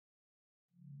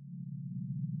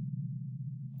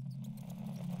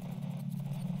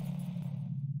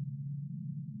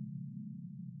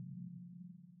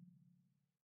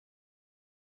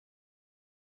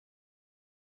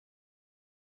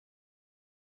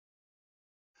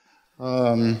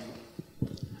Um,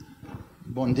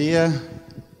 Bom dia.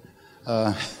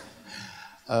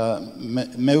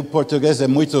 Meu português é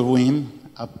muito ruim,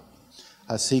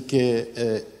 assim que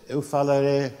eu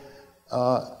falarei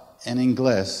em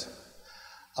inglês.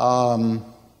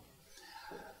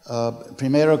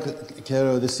 Primeiro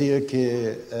quero dizer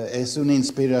que é uma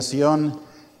inspiração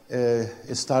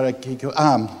estar aqui.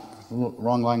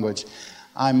 Wrong language.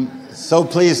 I'm so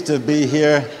pleased to be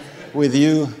here with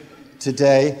you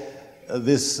today.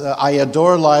 I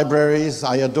adore libraries,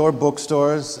 I adore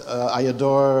bookstores, I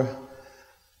adore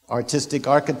artistic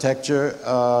architecture.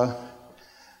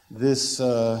 This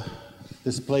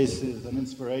place is an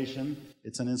inspiration.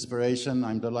 It's an inspiration.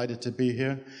 I'm delighted to be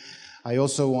here. I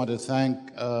also want to thank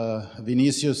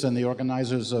Vinicius and the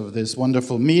organizers of this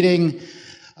wonderful meeting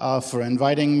for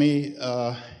inviting me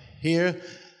here.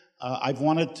 I've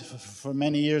wanted for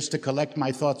many years to collect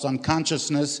my thoughts on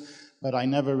consciousness, but I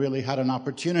never really had an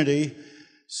opportunity,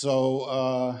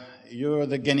 so you're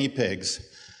the guinea pigs.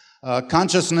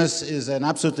 Consciousness is an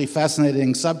absolutely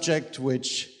fascinating subject,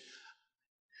 which,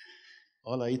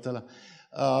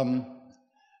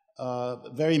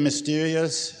 very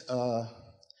mysterious,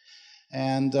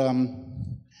 and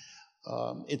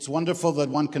it's wonderful that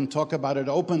one can talk about it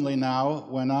openly now.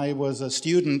 When I was a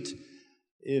student,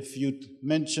 if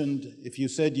you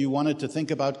said you wanted to think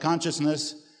about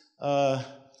consciousness,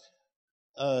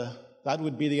 that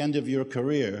would be the end of your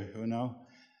career, you know.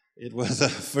 It was a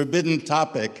forbidden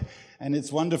topic, and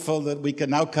it's wonderful that we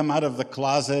can now come out of the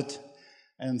closet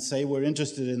and say we're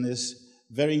interested in this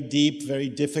very deep, very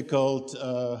difficult,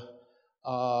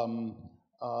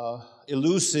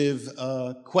 elusive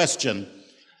question.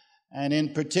 And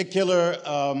in particular,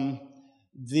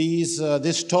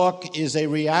 this talk is a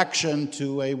reaction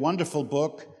to a wonderful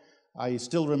book. I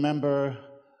still remember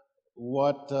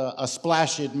what a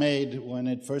splash it made when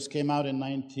it first came out in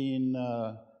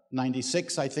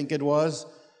 1996, I think it was,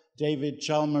 David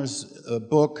Chalmers'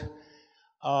 book.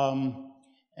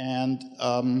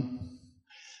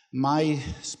 My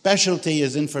specialty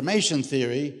is information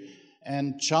theory,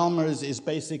 and Chalmers is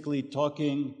basically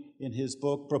talking in his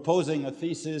book, proposing a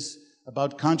thesis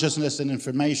about consciousness and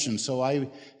information. So I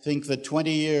think that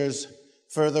 20 years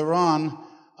further on,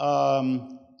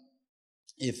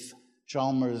 if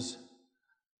Chalmers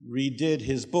redid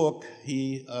his book,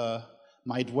 he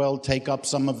might well take up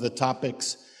some of the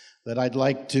topics that I'd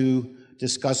like to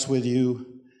discuss with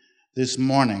you this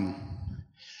morning.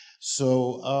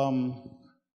 So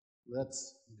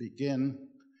let's begin.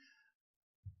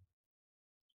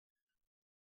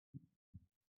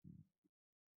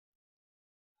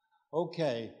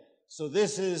 Okay, so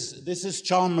this is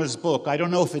Chalmers' book. I don't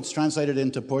know if it's translated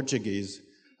into Portuguese.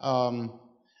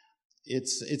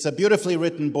 It's a beautifully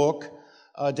written book.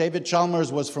 David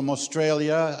Chalmers was from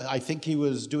Australia. I think he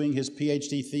was doing his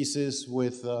PhD thesis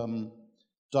with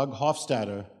Doug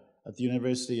Hofstadter at the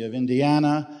University of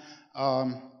Indiana.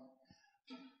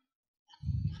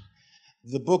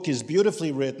 The book is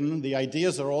beautifully written. The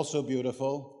ideas are also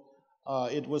beautiful.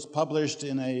 It was published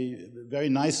very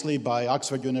nicely by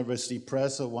Oxford University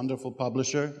Press, a wonderful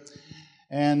publisher.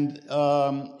 And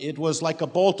it was like a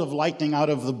bolt of lightning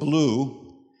out of the blue.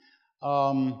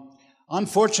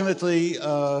 Unfortunately,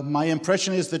 my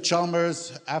impression is that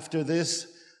Chalmers, after this,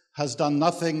 has done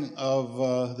nothing of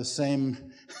the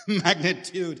same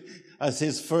magnitude as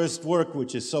his first work,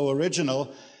 which is so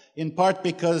original, in part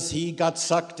because he got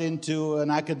sucked into an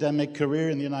academic career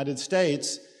in the United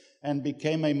States and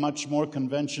became a much more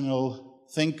conventional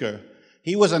thinker.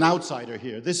 He was an outsider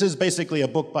here. This is basically a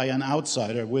book by an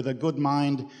outsider with a good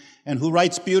mind and who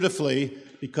writes beautifully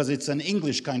because it's an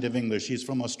English kind of English. He's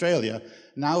from Australia.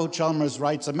 Now Chalmers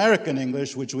writes American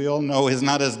English, which we all know is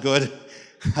not as good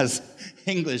as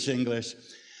English.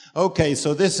 Okay,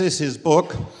 so this is his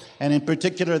book, and in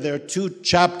particular there are two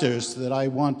chapters that I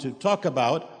want to talk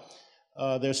about.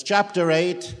 There's chapter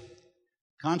 8,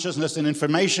 Consciousness and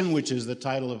Information, which is the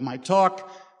title of my talk.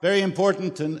 Very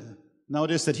important to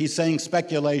notice that he's saying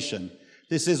speculation.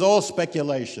 This is all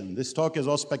speculation. This talk is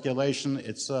all speculation.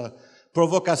 It's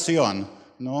provocación,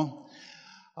 no?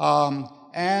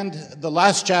 And the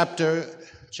last chapter,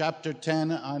 chapter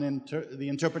 10, on the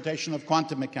interpretation of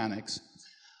quantum mechanics.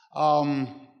 I,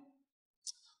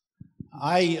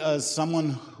 as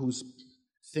someone who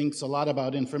thinks a lot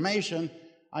about information,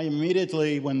 I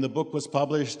immediately, when the book was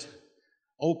published,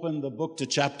 opened the book to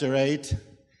chapter 8,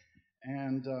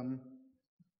 and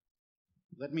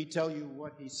let me tell you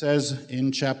what he says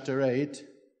in chapter 8.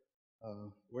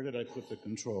 Where did I put the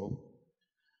control?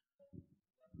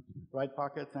 Right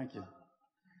pocket, thank you.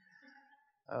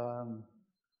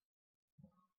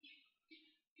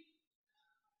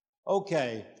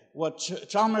 Okay, what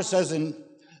Chalmers says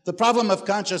the problem of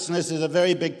consciousness is a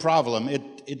very big problem.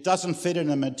 It doesn't fit in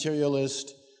a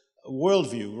materialist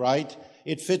worldview, right?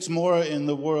 It fits more in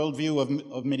the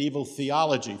worldview of medieval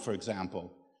theology, for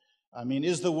example. I mean,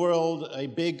 is the world a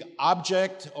big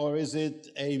object, or is it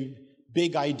a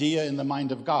big idea in the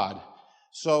mind of God?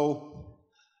 So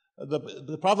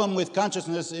the problem with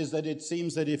consciousness is that it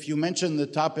seems that if you mention the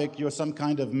topic, you're some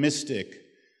kind of mystic,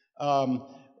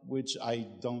 which I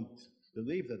don't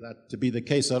believe that to be the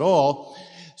case at all.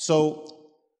 So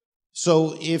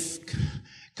if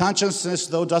consciousness,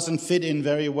 though, doesn't fit in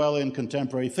very well in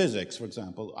contemporary physics, for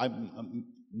example,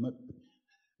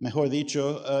 mejor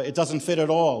dicho, it doesn't fit at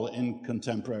all in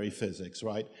contemporary physics,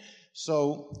 right?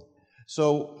 So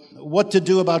what to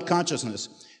do about consciousness?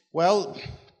 Well,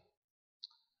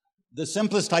 the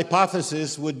simplest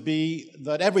hypothesis would be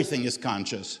that everything is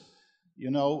conscious.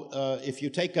 You know, if you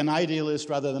take an idealist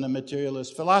rather than a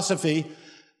materialist philosophy,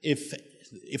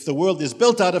 if the world is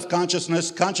built out of consciousness,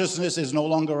 consciousness is no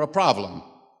longer a problem.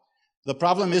 The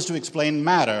problem is to explain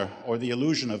matter, or the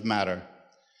illusion of matter.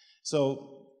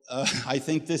 So I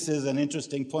think this is an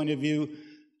interesting point of view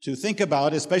to think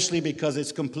about, especially because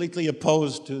it's completely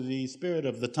opposed to the spirit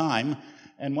of the time,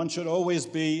 and one should always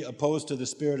be opposed to the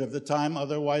spirit of the time,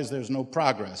 otherwise there's no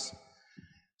progress.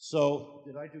 So,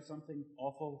 did I do something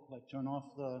awful, like turn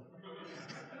off the...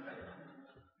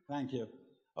 Thank you.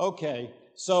 Okay,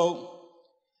 so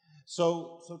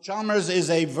Chalmers is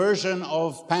a version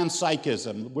of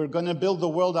panpsychism. We're going to build the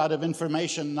world out of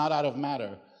information, not out of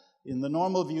matter. In the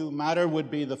normal view, matter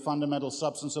would be the fundamental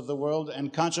substance of the world,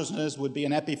 and consciousness would be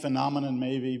an epiphenomenon,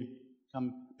 maybe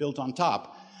built on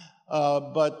top.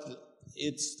 But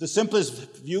it's the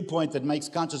simplest viewpoint that makes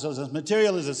consciousness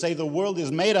material is to say the world is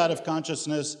made out of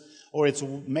consciousness, or it's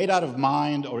made out of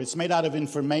mind, or it's made out of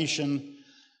information.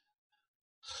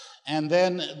 And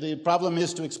then the problem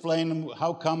is to explain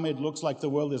how come it looks like the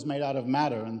world is made out of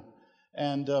matter.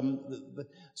 And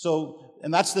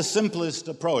that's the simplest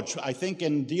approach. I think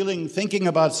in thinking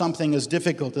about something as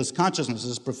difficult as consciousness,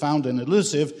 as profound and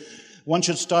elusive, one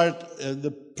should start,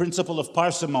 the principle of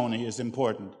parsimony is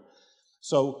important.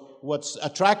 So what's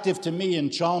attractive to me in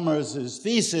Chalmers'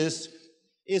 thesis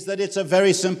is that it's a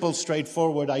very simple,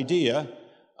 straightforward idea,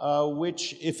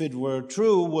 which, if it were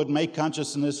true, would make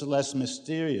consciousness less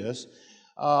mysterious.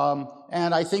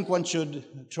 And I think one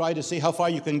should try to see how far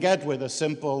you can get with a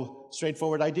simple,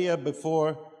 straightforward idea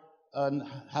before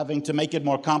having to make it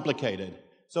more complicated.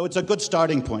 So it's a good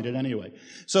starting point at any rate.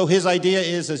 So his idea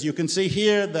is, as you can see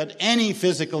here, that any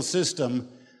physical system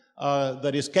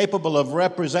that is capable of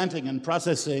representing and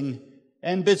processing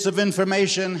n bits of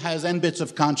information has n bits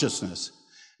of consciousness.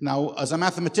 Now, as a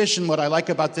mathematician, what I like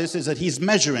about this is that he's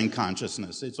measuring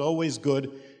consciousness. It's always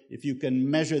good if you can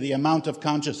measure the amount of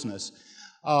consciousness.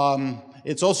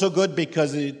 It's also good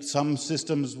because some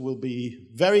systems will be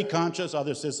very conscious,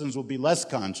 other systems will be less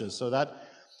conscious. So that,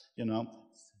 you know,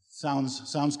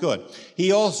 sounds good.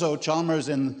 He also, Chalmers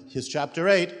in his chapter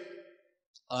 8,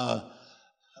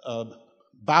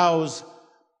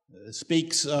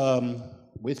 speaks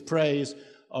with praise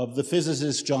of the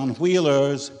physicist John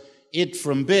Wheeler's "it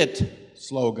from bit"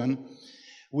 slogan,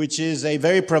 which is a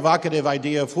very provocative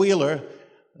idea of Wheeler,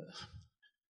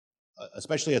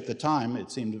 especially at the time,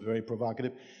 it seemed very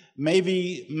provocative.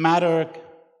 Maybe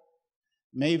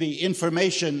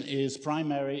information is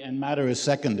primary and matter is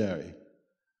secondary.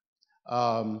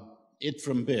 It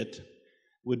from bit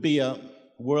would be a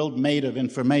world made of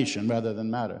information rather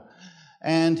than matter.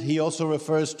 And he also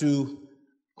refers to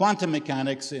quantum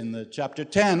mechanics in the chapter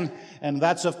 10, and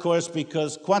that's, of course,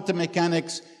 because quantum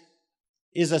mechanics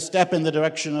is a step in the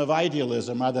direction of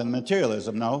idealism rather than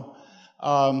materialism, no?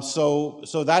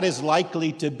 So that is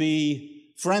likely to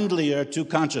be friendlier to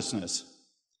consciousness.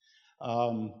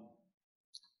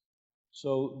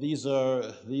 So these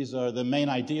are the main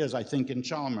ideas, I think, in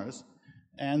Chalmers,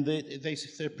 and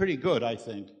they're pretty good, I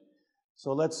think.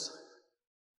 So let's...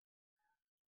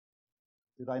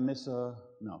 Did I miss a...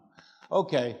 No.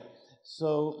 Okay,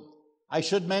 so I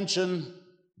should mention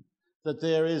that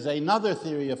there is another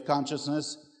theory of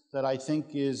consciousness that I think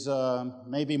is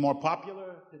maybe more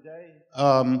popular today.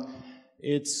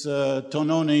 It's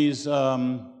Tononi's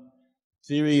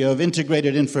theory of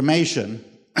integrated information.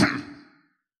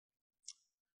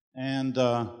 And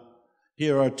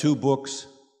here are two books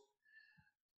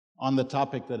on the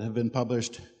topic that have been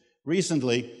published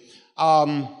recently.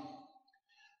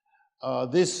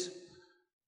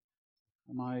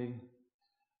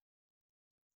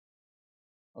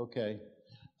 Okay.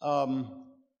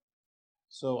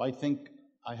 So I think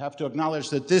I have to acknowledge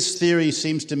that this theory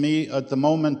seems to me at the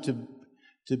moment to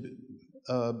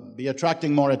be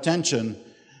attracting more attention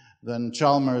than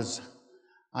Chalmers'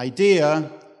 idea.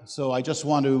 So I just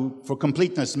want to, for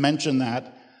completeness, mention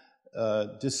that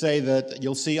to say that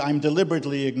you'll see I'm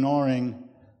deliberately ignoring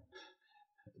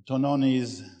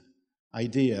Tononi's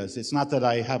ideas. It's not that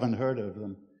I haven't heard of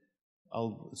them.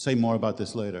 I'll say more about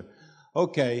this later.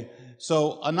 Okay,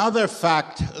 so another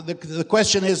fact, the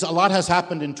question is, a lot has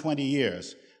happened in 20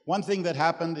 years. One thing that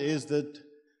happened is that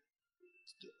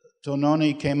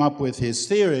Tononi came up with his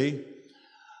theory.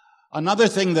 Another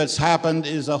thing that's happened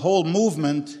is a whole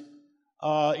movement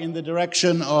in the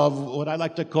direction of what I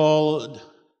like to call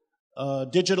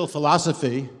digital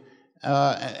philosophy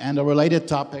and a related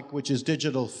topic, which is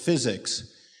digital physics.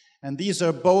 And these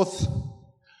are both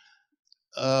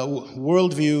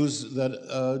worldviews that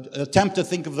attempt to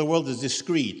think of the world as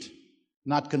discrete,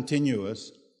 not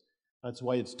continuous. That's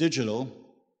why it's digital.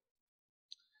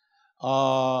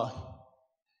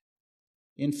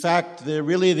 In fact, they're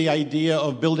really the idea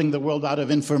of building the world out of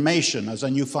information as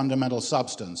a new fundamental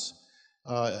substance.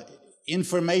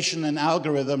 Information and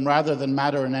algorithm rather than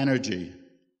matter and energy.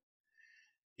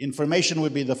 Information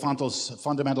would be the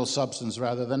fundamental substance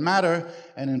rather than matter,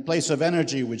 and in place of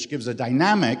energy, which gives a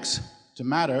dynamics to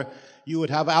matter, you would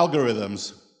have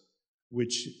algorithms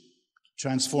which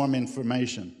transform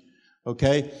information.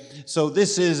 Okay? So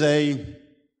this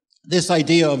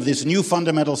idea of this new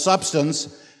fundamental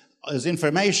substance as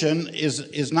information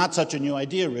is not such a new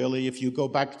idea, really. If you go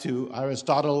back to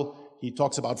Aristotle, he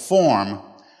talks about form.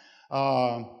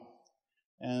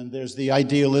 And there's the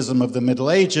idealism of the Middle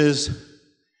Ages.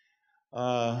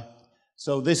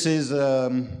 So this is a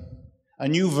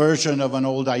new version of an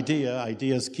old idea.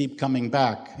 Ideas keep coming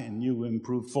back in new,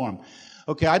 improved form.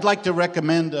 Okay, I'd like to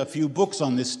recommend a few books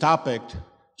on this topic,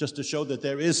 just to show that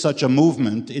there is such a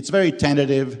movement. It's very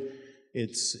tentative.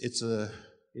 It's a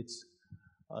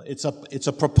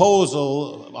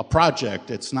proposal, a project.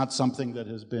 It's not something that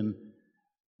has been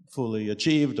fully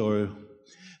achieved or.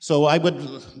 So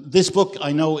this book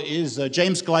I know is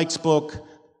James Gleick's book,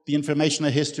 The Information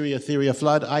of History, A Theory of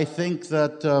Flood. I think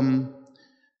that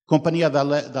Companhia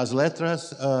das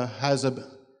Letras has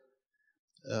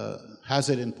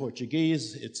it in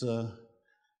Portuguese.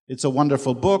 It's a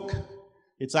wonderful book.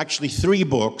 It's actually 3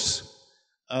 books.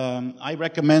 I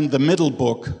recommend the middle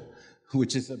book,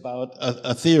 which is about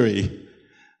a theory.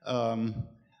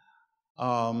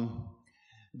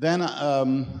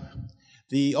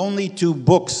 The only 2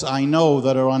 books I know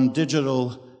that are on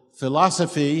digital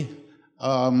philosophy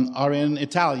are in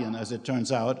Italian, as it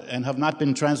turns out, and have not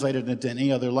been translated into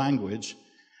any other language.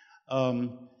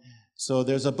 So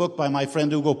there's a book by my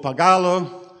friend Ugo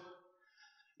Pagallo,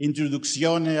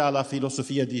 Introduzione alla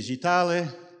filosofia digitale,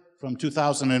 from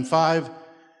 2005,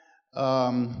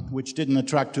 which didn't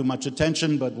attract too much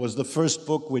attention, but was the first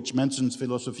book which mentions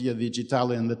filosofia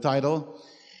digitale in the title.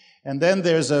 And then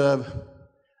there's a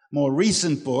more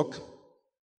recent book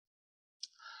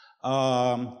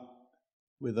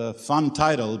with a fun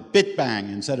title, Bit Bang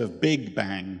instead of Big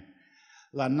Bang,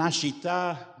 La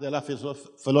nascita della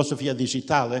filosofia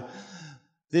digitale.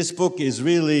 This book is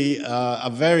really a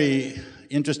very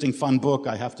interesting, fun book,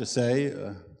 I have to say,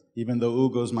 even though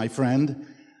Ugo's my friend,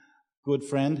 good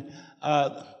friend.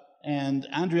 And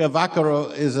Andrea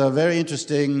Vaccaro is a very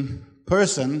interesting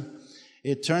person.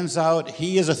 It turns out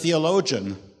he is a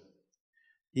theologian.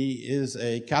 He is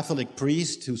a Catholic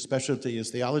priest whose specialty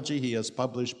is theology. He has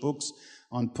published books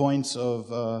on points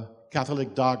of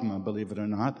Catholic dogma, believe it or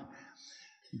not.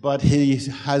 But he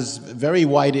has very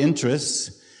wide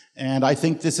interests, and I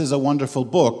think this is a wonderful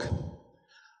book.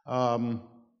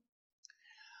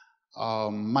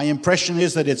 My impression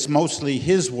is that it's mostly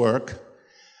his work.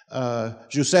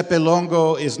 Giuseppe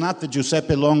Longo is not the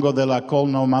Giuseppe Longo della Col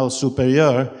Normal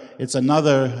Superior. It's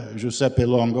another Giuseppe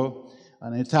Longo,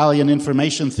 an Italian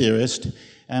information theorist.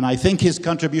 And I think his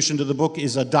contribution to the book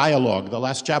is a dialogue. The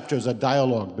last chapter is a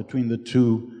dialogue between the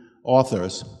 2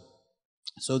 authors.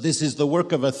 So this is the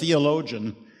work of a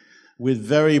theologian with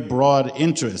very broad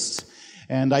interests.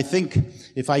 And I think,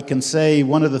 if I can say,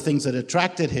 one of the things that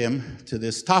attracted him to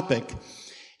this topic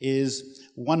is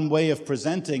one way of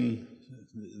presenting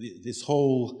this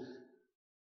whole,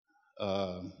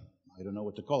 I don't know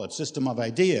what to call it, system of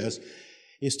ideas,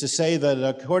 is to say that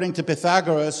according to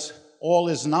Pythagoras, all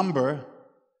is number,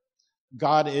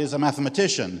 God is a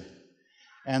mathematician.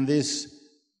 And this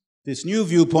new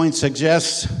viewpoint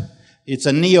suggests it's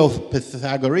a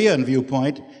neo-Pythagorean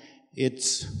viewpoint.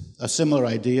 It's a similar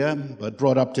idea, but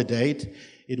brought up to date.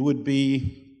 It would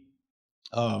be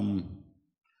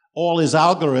all is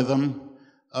algorithm,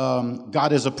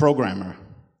 God is a programmer.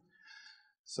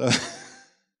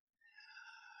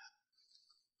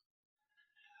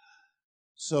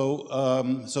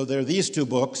 So there are these two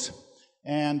books,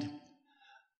 and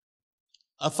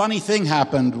a funny thing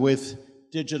happened with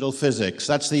digital physics.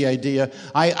 That's the idea.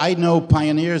 I know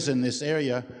pioneers in this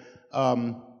area,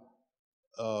 are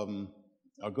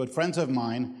good friends of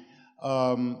mine,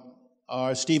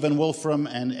 are Stephen Wolfram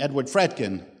and Edward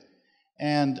Fredkin.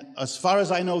 And as far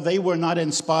as I know, they were not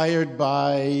inspired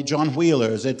by John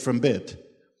Wheeler's It from Bit.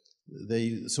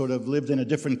 They sort of lived in a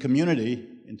different community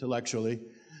intellectually.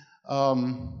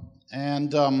 Wolfram,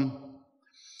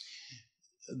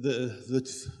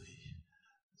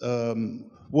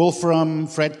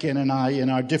 Fredkin, and I, in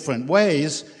our different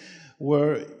ways,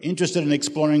 were interested in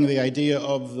exploring the idea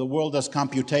of the world as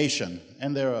computation.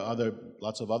 And there are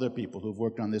lots of other people who've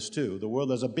worked on this too. The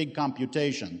world as a big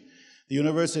computation. The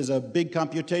universe is a big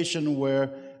computation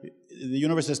where the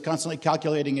universe is constantly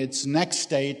calculating its next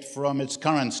state from its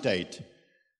current state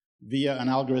via an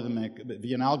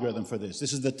algorithm for this.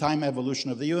 This is the time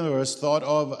evolution of the universe, thought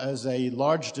of as a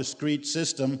large discrete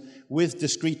system with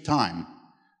discrete time.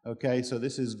 Okay, so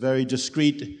this is very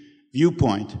discrete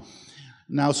viewpoint.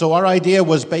 Now, so our idea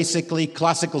was basically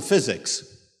classical physics.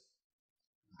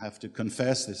 I have to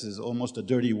confess, this is almost a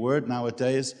dirty word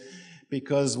nowadays,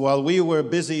 because while we were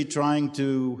busy trying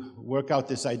to work out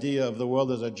this idea of the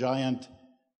world as a giant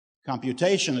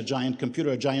computation, a giant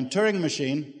computer, a giant Turing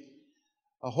machine,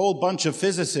 a whole bunch of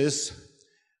physicists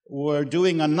were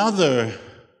doing another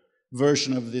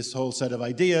version of this whole set of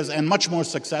ideas, and much more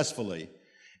successfully.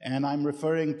 And I'm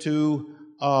referring to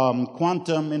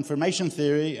quantum information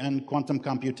theory and quantum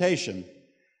computation,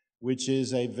 which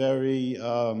is a very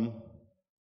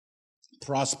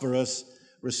prosperous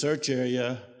research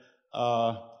area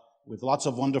with lots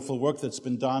of wonderful work that's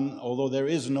been done, although there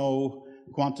is no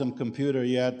quantum computer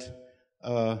yet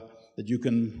that you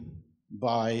can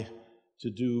buy to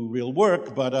do real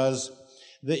work, but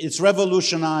it's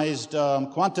revolutionized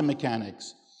quantum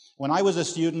mechanics. When I was a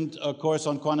student, a course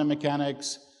on quantum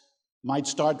mechanics might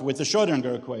start with the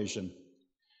Schrödinger equation.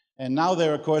 And now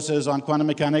there are courses on quantum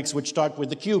mechanics which start with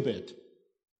the qubit.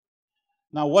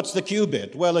 Now, what's the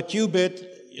qubit? Well, a qubit,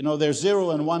 you know, there's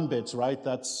 0 and 1 bits, right?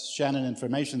 That's Shannon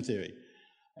information theory,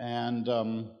 and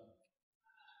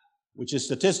which is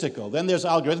statistical. Then there's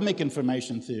algorithmic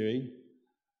information theory,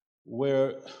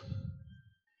 where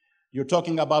you're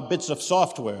talking about bits of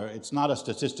software. It's not a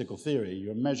statistical theory.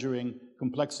 You're measuring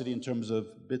complexity in terms of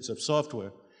bits of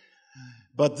software.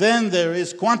 But then there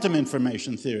is quantum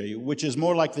information theory, which is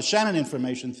more like the Shannon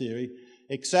information theory,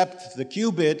 except the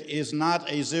qubit is not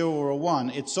a 0 or a 1.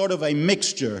 It's sort of a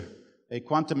mixture, a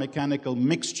quantum mechanical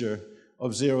mixture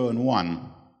of 0 and 1.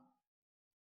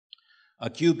 A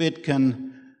qubit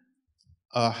can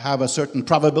have a certain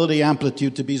probability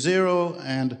amplitude to be 0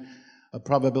 and a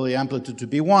probability amplitude to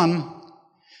be 1.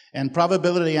 And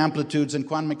probability amplitudes in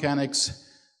quantum mechanics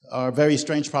are very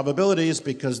strange probabilities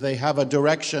because they have a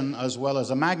direction as well as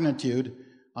a magnitude,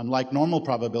 unlike normal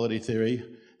probability theory.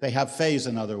 They have phase,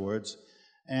 in other words.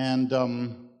 And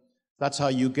that's how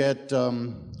you get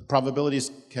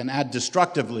probabilities can add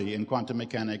destructively in quantum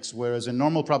mechanics, whereas in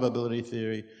normal probability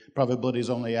theory, probabilities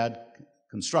only add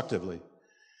constructively.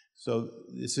 So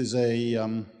this is a,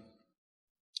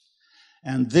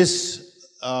 and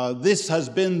this has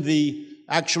been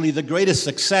actually the greatest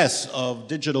success of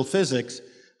digital physics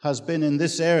has been in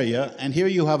this area. And here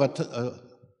you have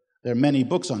there are many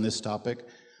books on this topic.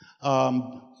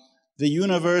 The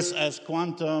Universe as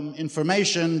Quantum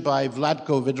Information by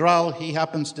Vlatko Vidral. He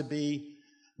happens to be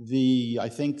I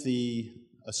think the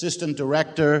assistant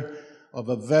director of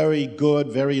a very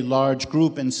good, very large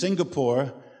group in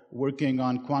Singapore working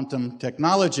on quantum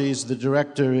technologies. The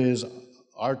director is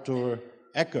Arthur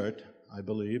Eckert, I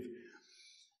believe.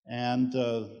 And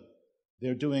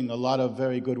they're doing a lot of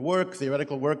very good work,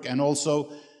 theoretical work, and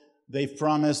also they've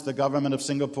promised the government of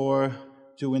Singapore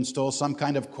to install some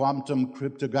kind of quantum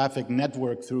cryptographic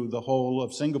network through the whole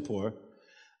of Singapore.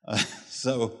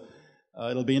 So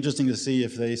it'll be interesting to see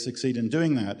if they succeed in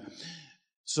doing that.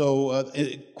 So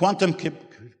quantum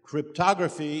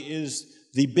cryptography is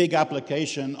the big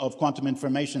application of quantum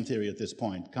information theory at this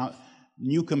point.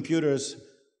 New computers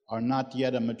are not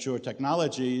yet a mature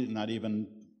technology, not even,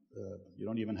 you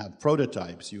don't even have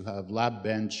prototypes. You have lab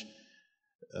bench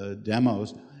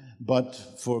demos. But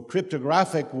for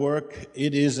cryptographic work,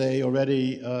 it is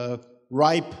already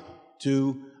ripe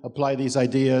to apply these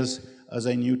ideas as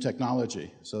a new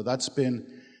technology. So that's been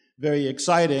very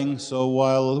exciting. So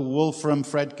while Wolfram,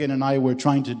 Fredkin, and I were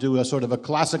trying to do a sort of a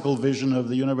classical vision of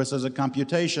the universe as a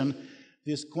computation,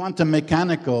 this quantum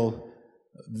mechanical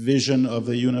vision of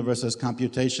the universe as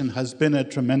computation has been a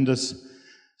tremendous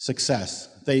success.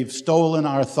 They've stolen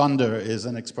our thunder is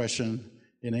an expression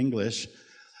in English.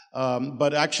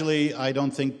 But actually, I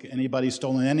don't think anybody's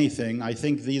stolen anything. I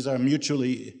think these are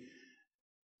mutually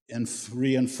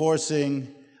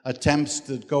reinforcing attempts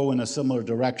that go in a similar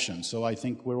direction. So I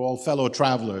think we're all fellow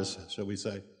travelers, shall we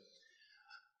say.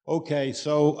 Okay,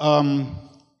 so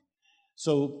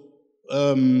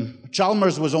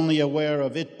Chalmers was only aware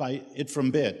of it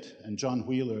from Bit and John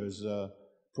Wheeler's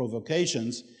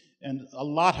provocations, and a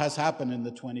lot has happened in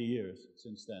the 20 years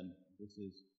since then.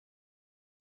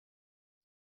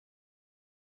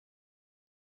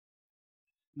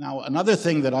 Now, another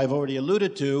thing that I've already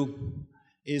alluded to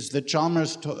is that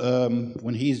Chalmers,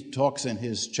 when he talks in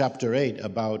his chapter 8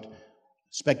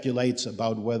 speculates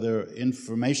about whether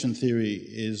information theory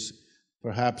is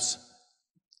perhaps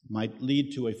might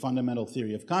lead to a fundamental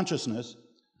theory of consciousness,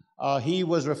 he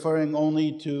was referring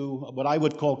only to what I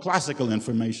would call classical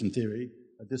information theory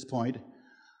at this point,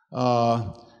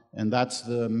 and that's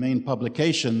the main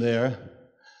publication there.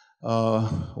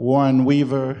 Warren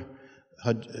Weaver,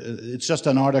 it's just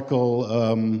an article,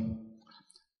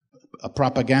 a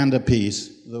propaganda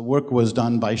piece. The work was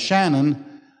done by Shannon.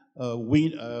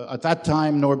 At that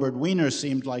time, Norbert Wiener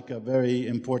seemed like a very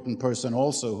important person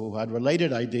also who had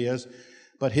related ideas,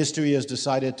 but history has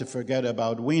decided to forget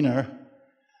about Wiener.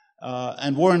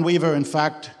 And Warren Weaver, in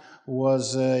fact,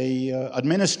 was an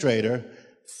administrator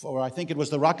for, I think it was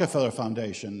the Rockefeller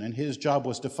Foundation, and his job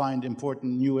was to find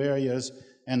important new areas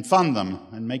and fund them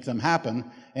and make them happen.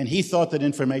 And he thought that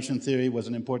information theory was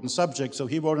an important subject, so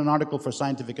he wrote an article for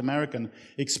Scientific American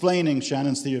explaining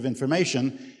Shannon's theory of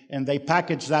information, and they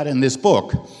packaged that in this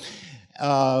book,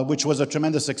 which was a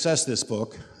tremendous success, this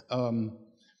book,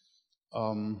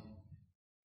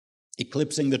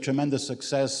 eclipsing the tremendous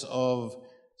success of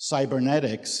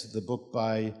Cybernetics, the book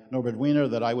by Norbert Wiener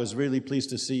that I was really pleased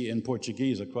to see in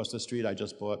Portuguese across the street. I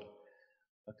just bought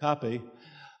a copy.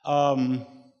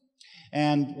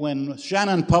 And when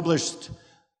Shannon published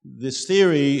this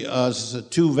theory as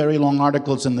 2 very long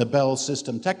articles in the Bell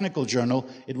System Technical Journal,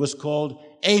 it was called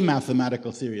A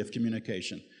Mathematical Theory of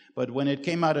Communication. But when it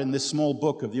came out in this small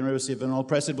book of the University of Illinois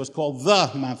Press, it was called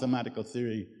The Mathematical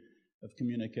Theory of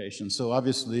Communication. So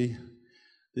obviously,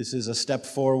 this is a step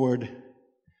forward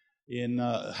in,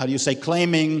 how do you say,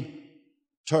 claiming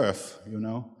turf, you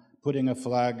know, putting a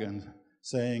flag and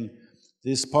saying,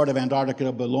 this part of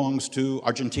Antarctica belongs to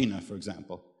Argentina, for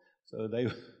example. So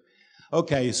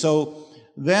okay, so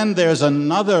then there's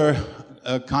another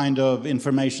kind of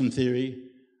information theory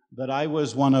that I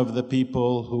was one of the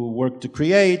people who worked to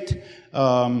create.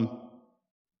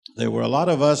 There were a lot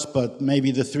of us, but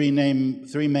maybe the three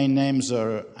main names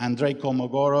are Andrei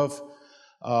Kolmogorov,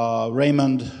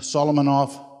 Raymond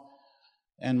Solomonov,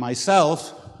 and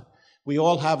myself. We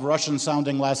all have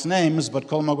Russian-sounding last names, but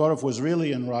Kolmogorov was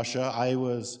really in Russia. I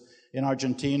was in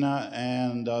Argentina,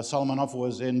 and Solomonov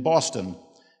was in Boston.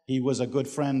 He was a good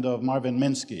friend of Marvin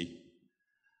Minsky,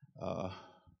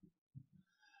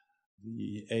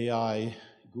 the AI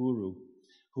guru,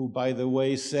 who, by the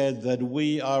way, said that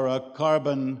we are a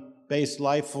carbon-based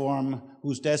life form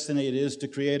whose destiny it is to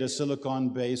create a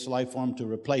silicon-based life form to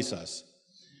replace us,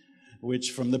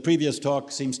 which from the previous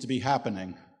talk seems to be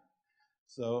happening.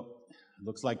 So it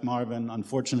looks like Marvin,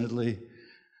 unfortunately,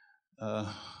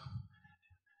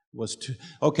 was too...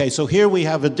 Okay, so here we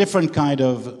have a different kind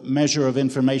of measure of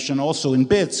information also in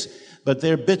bits, but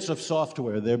they're bits of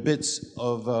software, they're bits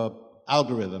of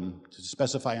algorithm, to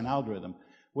specify an algorithm.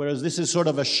 Whereas this is sort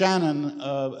of a Shannon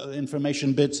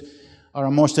information bits are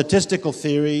a more statistical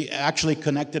theory, actually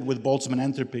connected with Boltzmann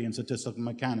entropy and statistical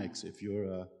mechanics, if you're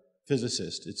a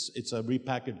physicist. It's a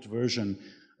repackaged version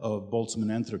of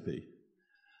Boltzmann entropy.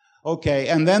 Okay,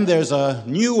 and then there's a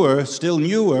newer, still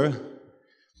newer,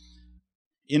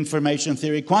 information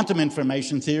theory, quantum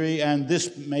information theory, and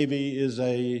this maybe is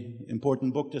an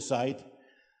important book to cite.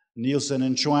 Nielsen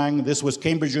and Chuang. This was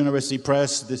Cambridge University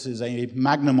Press. This is a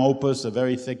magnum opus, a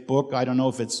very thick book. I don't know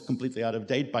if it's completely out of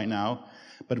date by now,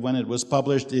 but when it was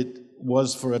published, it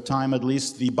was for a time at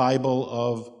least the Bible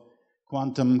of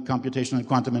quantum computation and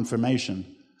quantum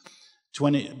information.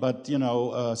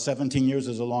 17 years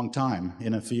is a long time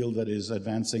in a field that is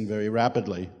advancing very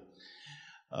rapidly.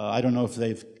 I don't know if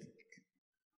they've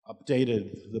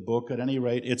updated the book. At any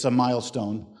rate, it's a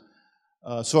milestone.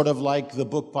 Sort of like the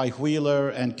book by Wheeler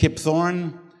and Kip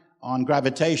Thorne on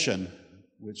gravitation,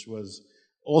 which was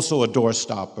also a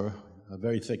doorstopper, a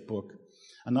very thick book.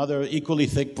 Another equally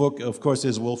thick book, of course,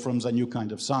 is Wolfram's A New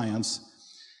Kind of Science.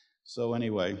 So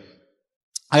anyway,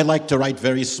 I like to write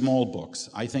very small books.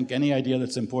 I think any idea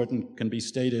that's important can be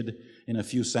stated in a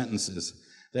few sentences.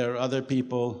 There are other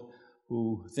people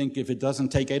who think if it doesn't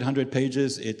take 800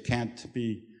 pages, it can't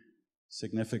be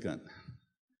significant.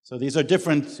 So these are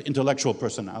different intellectual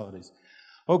personalities.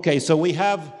 Okay, so we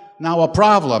have now a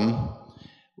problem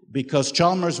because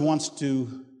Chalmers wants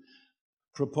to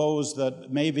propose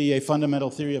that maybe a fundamental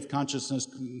theory of consciousness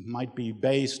might be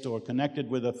based or connected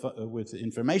with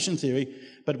information theory,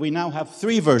 but we now have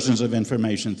three versions of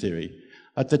information theory.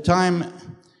 At the time,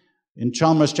 in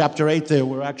Chalmers chapter 8, there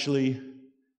were actually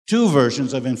two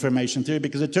versions of information theory,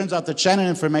 because it turns out that Shannon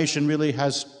information really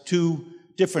has two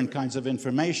different kinds of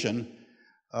information.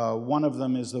 One of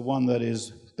them is the one that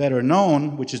is better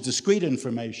known, which is discrete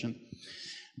information.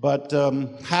 But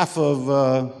half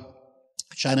of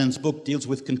Shannon's book deals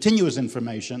with continuous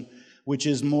information, which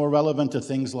is more relevant to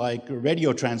things like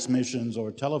radio transmissions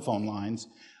or telephone lines,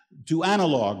 to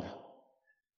analog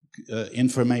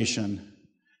information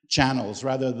channels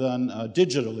rather than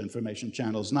digital information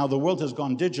channels. Now, the world has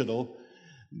gone digital,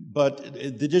 but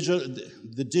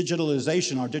the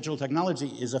digitalization or digital technology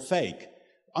is a fake.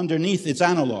 Underneath, it's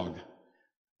analog.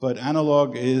 But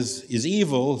analog is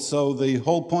evil, so the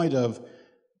whole point of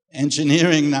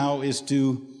engineering now is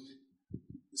to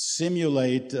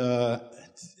simulate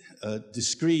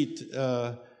discrete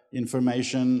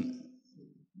information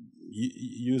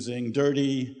using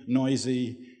dirty,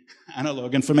 noisy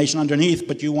analog information underneath,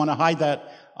 but you want to hide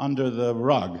that under the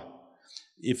rug.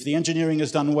 If the engineering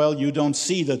is done well, you don't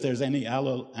see that there's any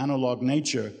analog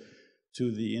nature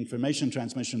to the information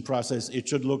transmission process. It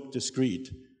should look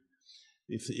discrete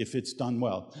if it's done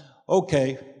well.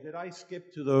 Okay, did I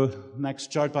skip to the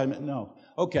next chart? No.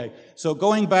 Okay, so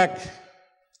going back,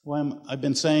 when I've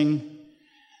been saying,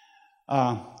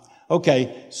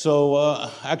 okay, so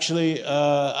actually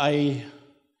I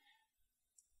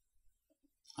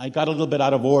got a little bit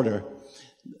out of order.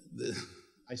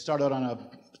 I started on a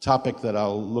topic that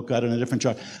I'll look at in a different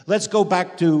chart. Let's go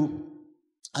back to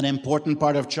an important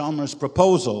part of Chalmers'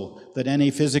 proposal, that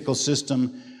any physical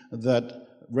system that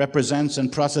represents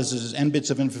and processes n bits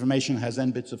of information has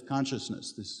n bits of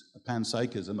consciousness, this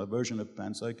panpsychism, a version of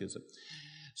panpsychism.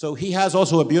 So he has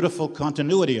also a beautiful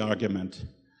continuity argument.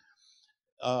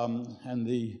 And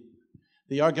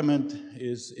the argument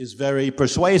is very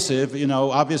persuasive. You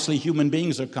know, obviously human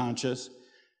beings are conscious,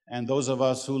 and those of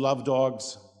us who love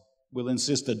dogs will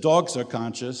insist that dogs are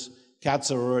conscious.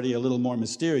 Cats are already a little more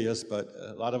mysterious, but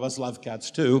a lot of us love cats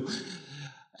too.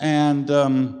 And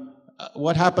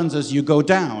what happens as you go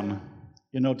down?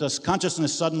 You know, does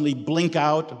consciousness suddenly blink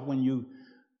out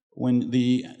when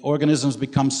the organisms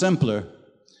become simpler?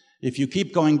 If you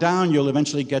keep going down, you'll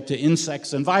eventually get to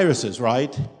insects and viruses,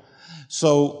 right?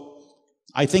 So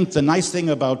I think the nice thing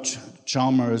about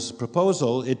Chalmers'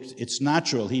 proposal, it's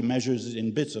natural, he measures it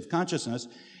in bits of consciousness,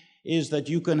 is that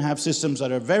you can have systems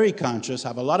that are very conscious,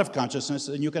 have a lot of consciousness,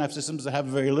 and you can have systems that have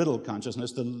very little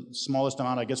consciousness. The smallest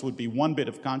amount, I guess, would be 1 bit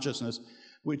of consciousness,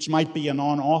 which might be an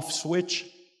on-off switch,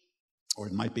 or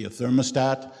it might be a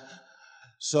thermostat.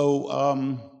 So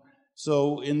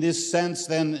in this sense,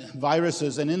 then,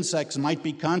 viruses and insects might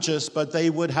be conscious, but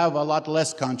they would have a lot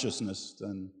less consciousness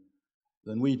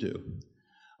than we do.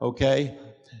 Okay?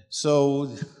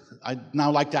 So I'd now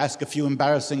like to ask a few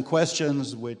embarrassing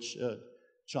questions, which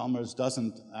Chalmers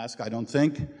doesn't ask, I don't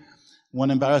think.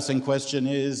 One embarrassing question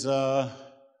is, are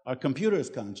computers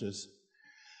conscious?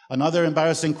 Another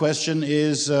embarrassing question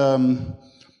is, the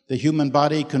human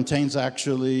body contains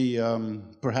actually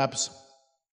perhaps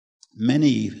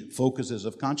many focuses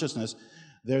of consciousness.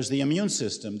 There's the immune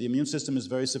system. The immune system is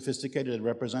very sophisticated. It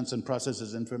represents and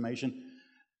processes information.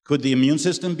 Could the immune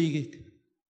system be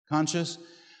conscious?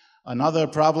 Another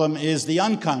problem is the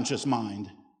unconscious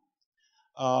mind.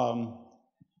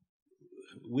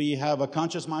 We have a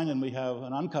conscious mind and we have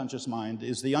an unconscious mind.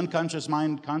 Is the unconscious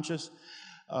mind conscious?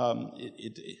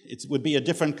 It would be a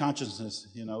different consciousness.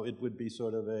 You know, it would be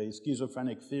sort of a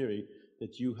schizophrenic theory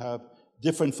that you have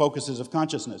different focuses of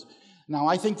consciousness. Now,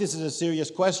 I think this is a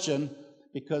serious question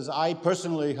because I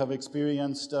personally have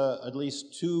experienced at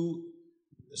least two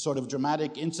sort of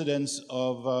dramatic incidents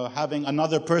of having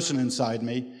another person inside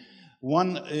me.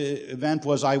 One event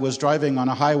was I was driving on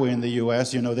a highway in the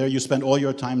US. You know, there you spend all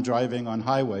your time driving on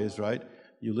highways, right?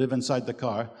 You live inside the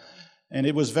car. And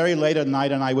it was very late at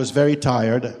night and I was very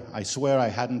tired. I swear I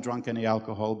hadn't drunk any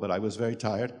alcohol, but I was very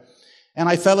tired. And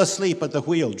I fell asleep at the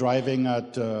wheel, driving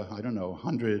at,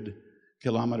 100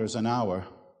 kilometers an hour.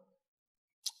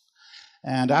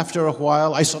 And after a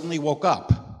while, I suddenly woke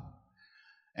up.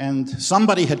 And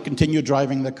somebody had continued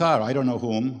driving the car. I don't know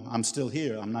whom. I'm still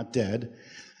here. I'm not dead.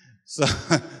 So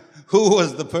who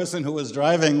was the person who was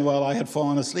driving while I had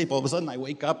fallen asleep? All of a sudden, I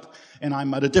wake up, and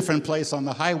I'm at a different place on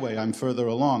the highway. I'm further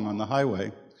along on the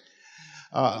highway.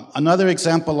 Another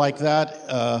example like that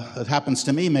that happens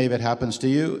to me, maybe it happens to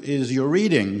you, is you're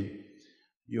reading.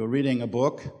 You're reading a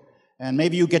book, and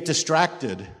maybe you get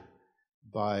distracted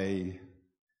by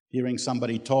hearing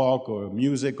somebody talk or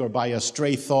music or by a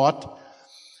stray thought.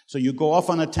 So you go off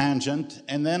on a tangent,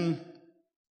 and then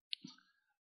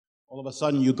all of a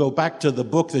sudden you go back to the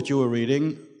book that you were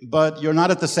reading, but you're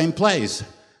not at the same place.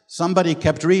 Somebody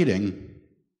kept reading.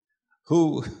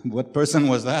 Who? What person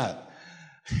was that?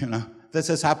 You know, this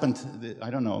has happened, I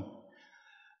don't know.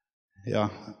 Yeah.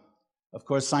 Of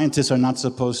course, scientists are not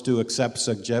supposed to accept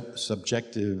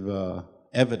subjective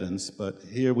evidence, but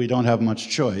here we don't have much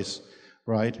choice,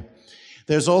 right?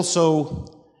 There's also,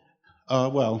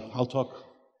 well, I'll talk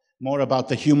more about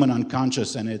the human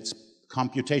unconscious and its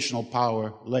computational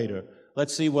power later.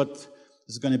 Let's see what, this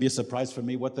is going to be a surprise for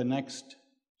me, what the next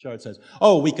chart says.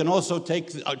 Oh, we can also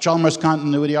take Chalmers'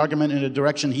 continuity argument in a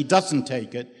direction he doesn't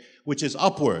take it, which is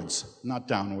upwards, not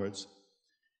downwards.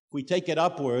 If we take it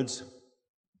upwards,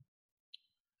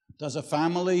 does a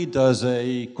family, does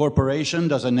a corporation,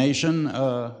 does a nation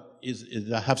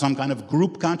have some kind of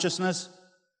group consciousness?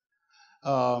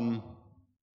 And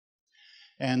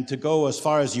to go as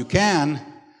far as you can,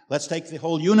 let's take the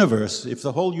whole universe. If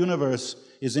the whole universe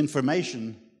is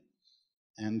information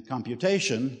and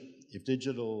computation, if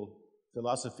digital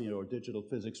philosophy or digital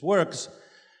physics works,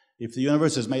 if the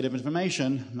universe is made of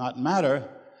information, not matter,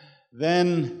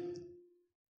 then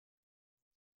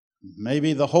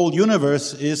maybe the whole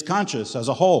universe is conscious as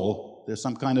a whole. There's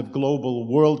some kind of global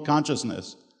world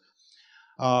consciousness.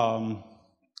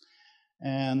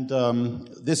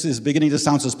 This is beginning to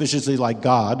sound suspiciously like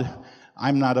God.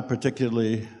 I'm not a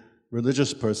particularly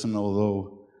religious person,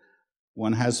 although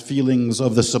one has feelings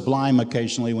of the sublime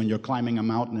occasionally when you're climbing a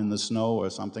mountain in the snow or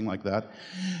something like that.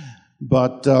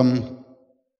 But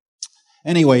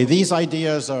anyway, these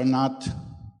ideas are not,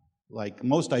 like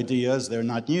most ideas, they're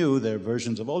not new, they're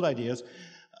versions of old ideas.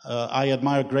 I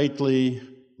admire greatly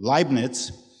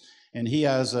Leibniz, and he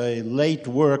has a late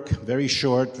work, very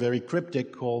short, very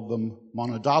cryptic, called the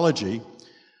Monadology,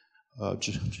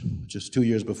 just 2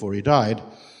 years before he died.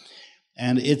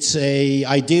 And it's a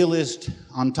idealist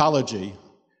ontology. It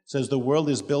says the world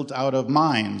is built out of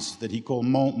minds that he called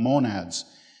monads.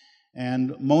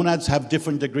 And monads have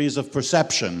different degrees of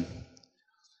perception.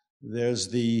 There's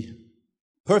the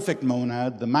perfect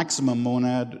monad, the maximum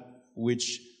monad,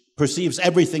 which perceives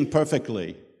everything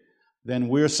perfectly. Then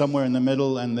we're somewhere in the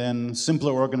middle, and then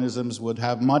simpler organisms would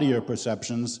have muddier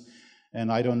perceptions.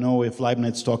 And I don't know if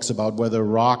Leibniz talks about whether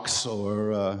rocks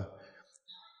or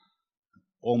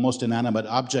almost inanimate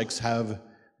objects have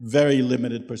very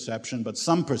limited perception, but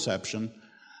some perception.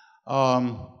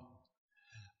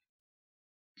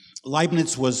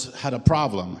 Leibniz had a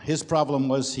problem. His problem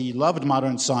was he loved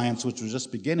modern science, which was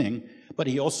just beginning, but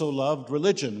he also loved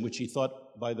religion, which he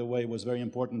thought, by the way, was very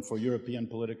important for European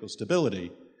political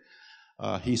stability.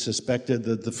 He suspected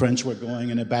that the French were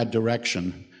going in a bad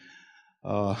direction,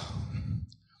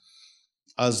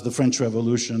 as the French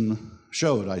Revolution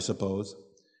showed, I suppose.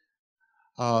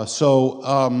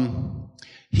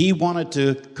 He wanted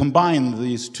to combine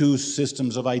these two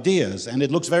systems of ideas, and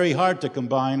it looks very hard to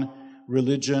combine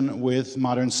religion with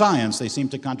modern science. They seem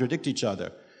to contradict each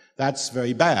other. That's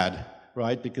very bad,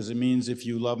 right? Because it means if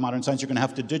you love modern science, you're going to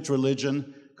have to ditch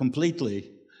religion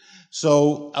completely.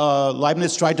 So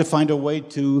Leibniz tried to find a way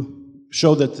to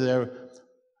show that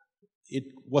it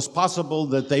was possible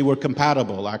that they were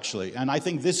compatible, actually. And I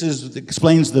think this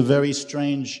explains the very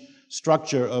strange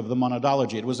structure of the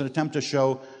monadology. It was an attempt to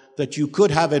show that you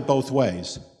could have it both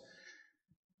ways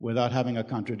without having a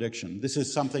contradiction. This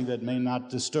is something that may not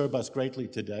disturb us greatly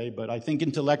today, but I think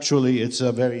intellectually it's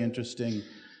a very interesting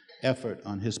effort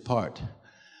on his part.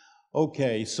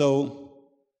 Okay, so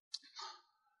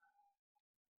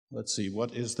let's see,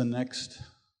 what is the next?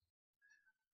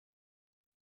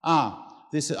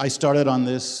 I started on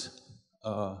this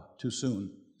too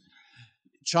soon.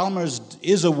 Chalmers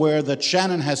is aware that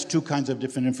Shannon has two kinds of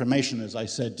different information, as I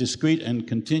said, discrete and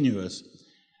continuous.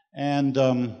 And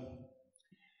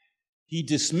he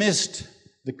dismissed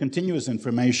the continuous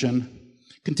information.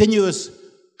 Continuous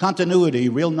continuity,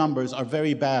 real numbers, are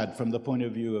very bad from the point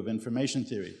of view of information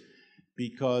theory,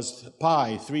 because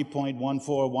pi,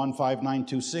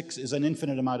 3.1415926, is an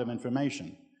infinite amount of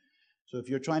information. So if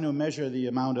you're trying to measure the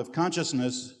amount of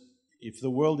consciousness, if the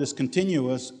world is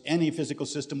continuous, any physical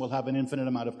system will have an infinite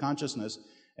amount of consciousness,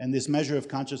 and this measure of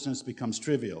consciousness becomes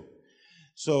trivial.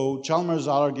 So Chalmers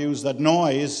argues that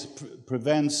noise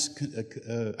prevents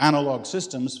analog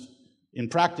systems in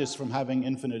practice from having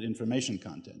infinite information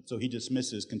content. So he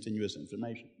dismisses continuous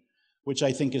information, which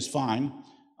I think is fine.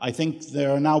 I think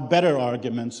there are now better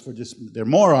arguments for there are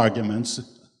more arguments,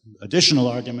 additional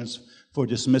arguments for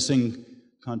dismissing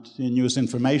continuous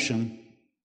information.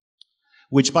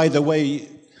 which, by the way,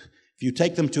 if you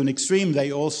take them to an extreme,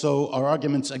 they also are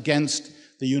arguments against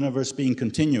the universe being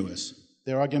continuous.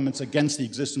 They're arguments against the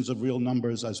existence of real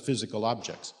numbers as physical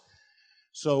objects.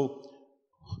 So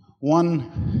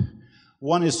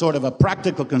one is sort of a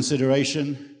practical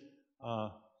consideration.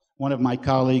 One of my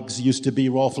colleagues used to be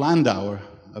Rolf Landauer,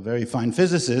 a very fine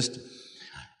physicist,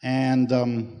 and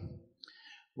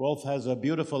Rolf has a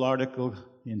beautiful article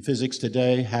in Physics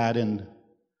Today, had in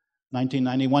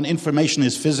 1991, Information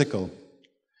is Physical.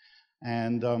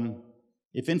 And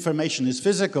if information is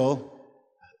physical,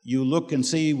 you look and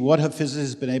see what have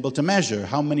physicists been able to measure.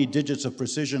 How many digits of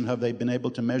precision have they been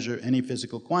able to measure any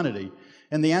physical quantity?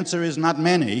 And the answer is not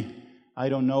many. I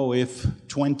don't know if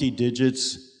 20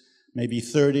 digits, maybe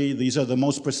 30. These are the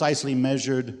most precisely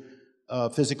measured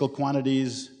physical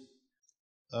quantities.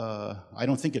 I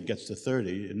don't think it gets to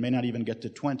 30. It may not even get to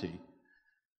 20.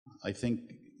 I think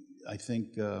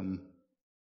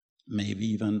maybe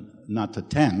even not to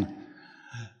 10.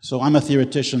 So I'm a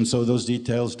theoretician, so those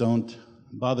details don't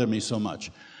bother me so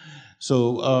much.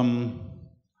 So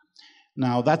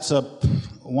now that's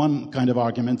one kind of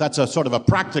argument. That's a sort of a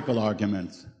practical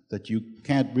argument, that you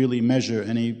can't really measure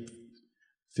any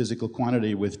physical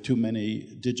quantity with too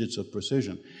many digits of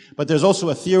precision. But there's also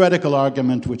a theoretical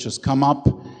argument which has come up.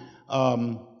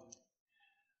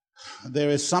 There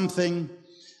is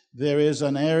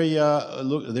an area,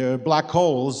 there are black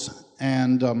holes,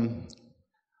 and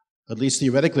at least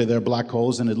theoretically they're black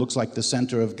holes, and it looks like the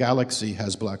center of galaxy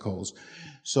has black holes.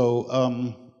 So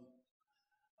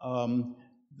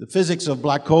the physics of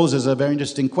black holes is a very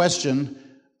interesting question,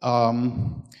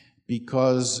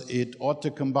 because it ought to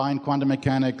combine quantum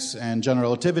mechanics and general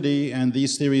relativity, and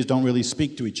these theories don't really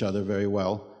speak to each other very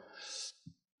well.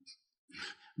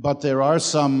 But there are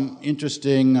some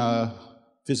interesting,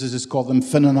 physicists call them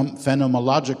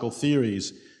phenomenological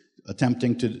theories,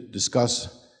 attempting to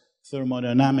discuss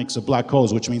thermodynamics of black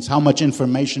holes, which means how much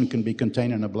information can be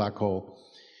contained in a black hole.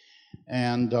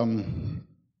 And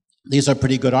these are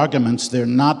pretty good arguments. They're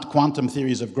not quantum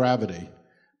theories of gravity,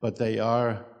 but they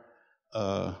are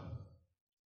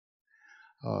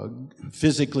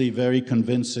physically very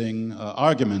convincing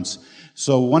arguments.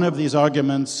 So one of these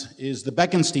arguments is the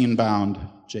Bekenstein bound,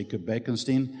 Jacob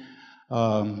Bekenstein.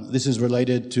 This is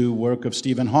related to work of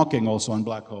Stephen Hawking, also on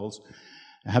black holes,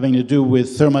 having to do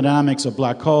with thermodynamics of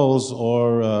black holes,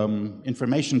 or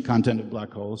information content of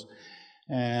black holes.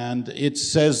 And it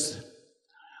says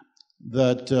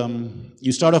that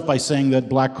you start off by saying that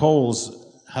black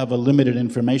holes have a limited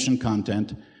information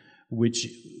content, which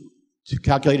to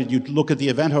calculate it, you look at the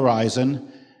event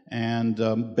horizon, and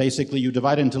basically you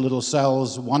divide it into little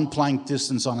cells, one Planck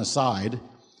distance on a side.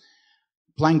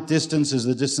 Planck distance is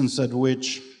the distance at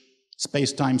which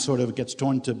space-time sort of gets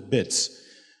torn to bits,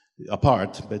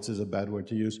 apart. Bits is a bad word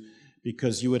to use,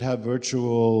 because you would have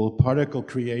virtual particle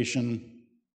creation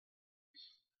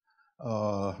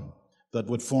that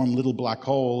would form little black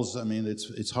holes. I mean,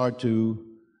 it's hard to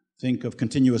think of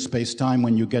continuous space-time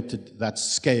when you get to that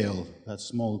scale, that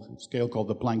small scale called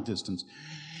the Planck distance.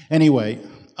 Anyway,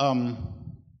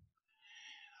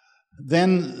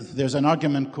 then there's an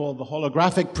argument called the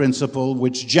holographic principle,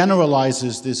 which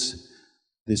generalizes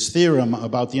this theorem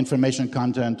about the information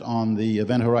content on the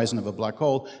event horizon of a black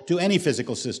hole to any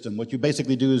physical system. What you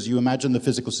basically do is you imagine the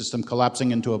physical system collapsing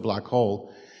into a black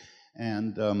hole,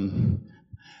 and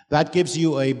that gives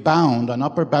you a bound, an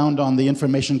upper bound on the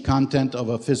information content of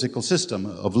a physical system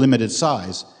of limited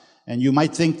size. And you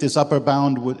might think this upper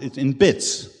bound would, in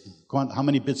bits, how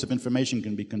many bits of information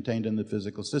can be contained in the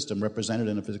physical system, represented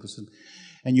in a physical system.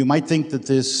 And you might think that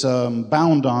this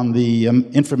bound on the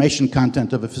information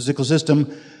content of a physical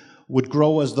system would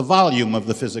grow as the volume of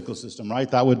the physical system,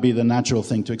 right? That would be the natural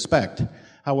thing to expect.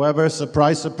 However,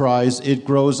 surprise, surprise, it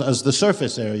grows as the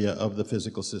surface area of the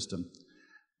physical system.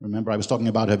 Remember, I was talking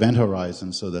about event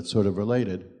horizon, so that's sort of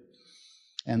related.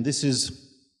 And this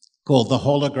is called the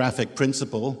holographic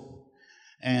principle,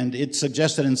 and it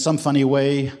suggests that in some funny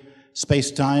way,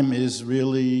 space-time is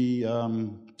really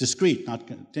discrete, not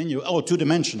continuous. Oh,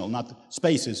 two-dimensional, not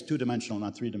space is two-dimensional,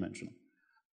 not three-dimensional.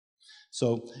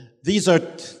 So these are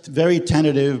very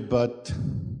tentative, but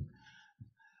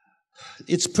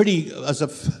it's pretty,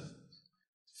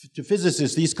 to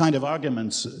physicists, these kind of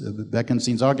arguments,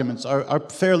 Bekenstein's arguments, are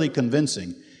fairly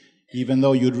convincing. Even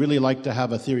though you'd really like to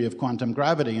have a theory of quantum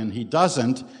gravity, and he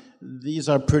doesn't, these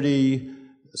are pretty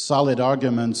solid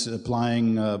arguments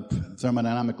applying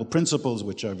thermodynamical principles,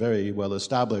 which are very well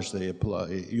established. They apply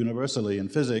universally in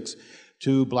physics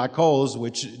to black holes,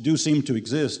 which do seem to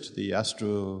exist. The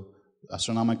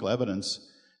astronomical evidence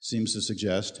seems to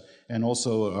suggest. And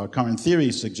also our current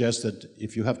theory suggests that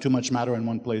if you have too much matter in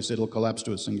one place, it'll collapse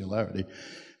to a singularity.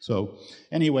 So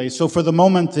anyway, so for the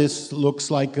moment, this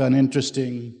looks like an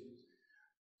interesting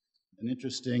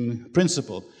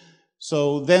principle.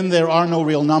 So then there are no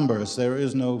real numbers. There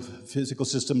is no physical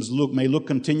systems may look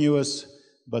continuous,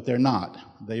 but they're not.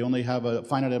 They only have a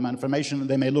finite amount of information.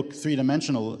 They may look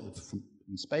three-dimensional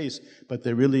in space, but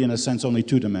they're really, in a sense, only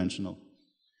two-dimensional.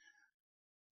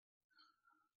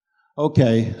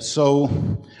 Okay,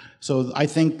 so I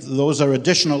think those are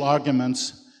additional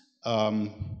arguments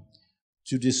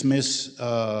to dismiss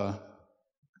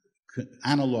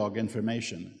analog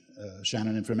information,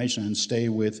 Shannon information, and stay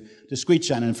with discrete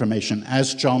Shannon information,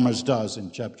 as Chalmers does in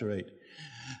Chapter 8.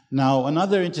 Now,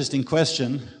 another interesting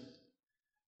question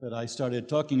that I started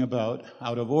talking about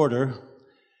out of order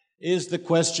is the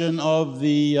question of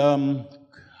the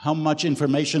how much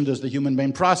information does the human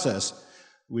brain process,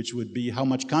 which would be how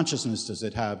much consciousness does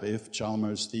it have if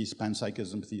Chalmers'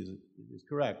 panpsychism thesis is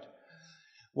correct.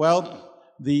 Well,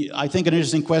 I think an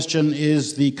interesting question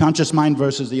is the conscious mind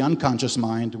versus the unconscious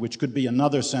mind, which could be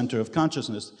another center of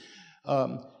consciousness.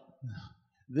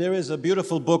 There is a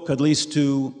beautiful book, at least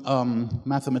to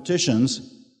mathematicians,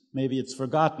 maybe it's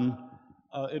forgotten.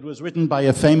 It was written by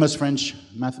a famous French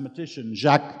mathematician,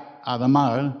 Jacques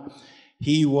Hadamard.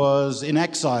 He was in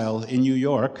exile in New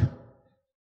York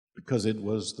because it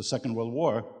was the Second World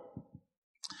War.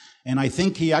 And I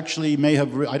think he actually may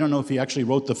have, I don't know if he actually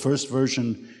wrote the first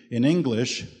version in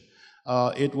English.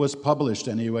 It was published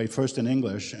anyway, first in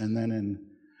English and then in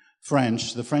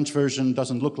French. The French version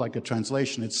doesn't look like a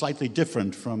translation. It's slightly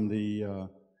different from the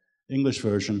English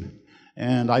version.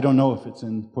 And I don't know if it's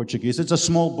in Portuguese. It's a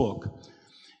small book.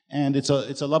 And it's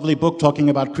a lovely book talking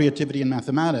about creativity in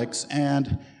mathematics.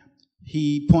 And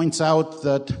he points out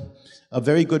that a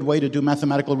very good way to do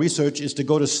mathematical research is to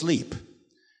go to sleep.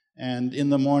 And in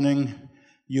the morning,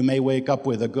 you may wake up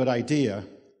with a good idea.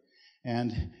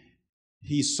 And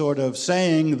he's sort of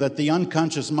saying that the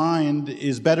unconscious mind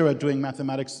is better at doing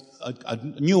mathematics,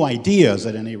 new ideas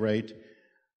at any rate,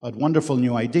 at wonderful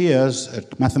new ideas,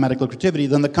 at mathematical creativity,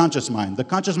 than the conscious mind. The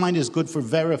conscious mind is good for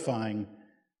verifying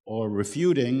or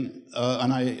refuting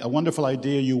a wonderful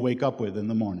idea you wake up with in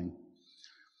the morning.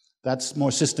 That's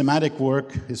more systematic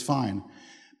work is fine.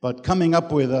 But coming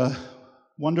up with a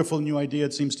wonderful new idea,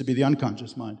 it seems to be the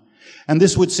unconscious mind. And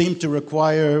this would seem to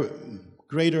require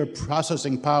greater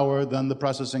processing power than the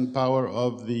processing power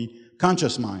of the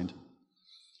conscious mind,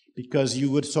 because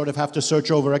you would sort of have to search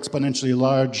over exponentially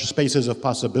large spaces of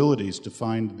possibilities to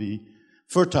find the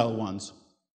fertile ones.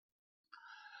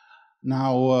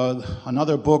 Now,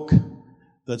 another book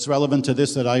that's relevant to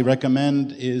this that I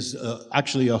recommend is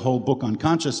actually a whole book on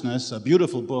consciousness, a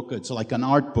beautiful book. It's like an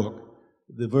art book.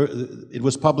 It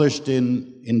was published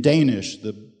in Danish,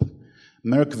 the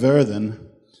Merkverden,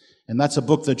 and that's a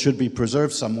book that should be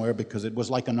preserved somewhere because it was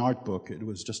like an art book. It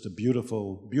was just a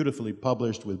beautifully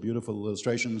published with beautiful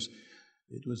illustrations.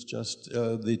 It was just,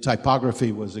 the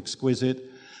typography was exquisite.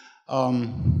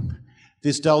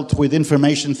 This dealt with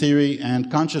information theory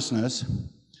and consciousness.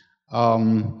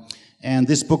 And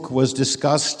this book was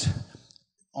discussed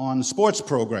on sports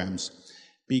programs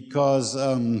because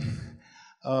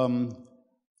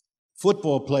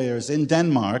football players in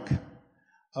Denmark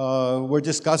were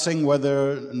discussing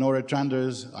whether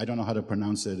Norretranders, I don't know how to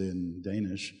pronounce it in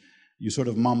Danish, you sort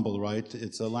of mumble, right?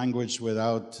 It's a language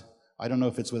without, I don't know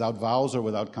if it's without vowels or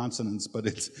without consonants, but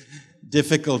it's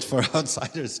difficult for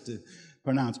outsiders to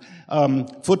pronounce.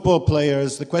 Football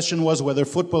players, the question was whether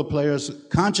football players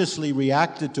consciously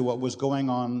reacted to what was going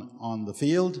on the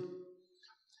field.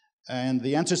 And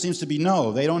the answer seems to be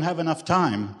no. They don't have enough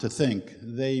time to think.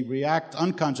 They react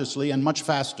unconsciously and much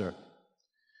faster.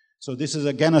 So this is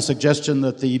again a suggestion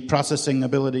that the processing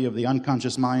ability of the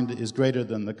unconscious mind is greater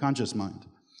than the conscious mind.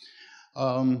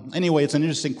 Anyway, it's an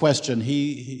interesting question.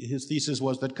 His thesis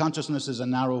was that consciousness is a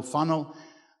narrow funnel.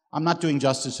 I'm not doing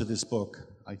justice to this book.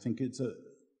 I think it's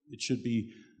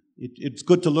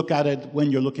good to look at it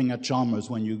when you're looking at Chalmers,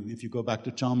 if you go back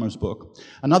to Chalmers' book.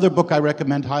 Another book I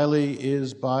recommend highly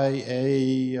is by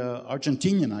a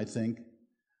Argentinian, I think,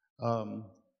 or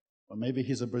maybe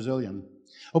he's a Brazilian.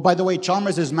 Oh, by the way,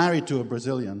 Chalmers is married to a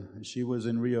Brazilian. She was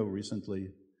in Rio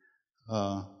recently.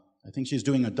 I think she's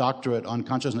doing a doctorate on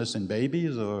consciousness in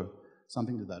babies or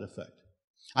something to that effect.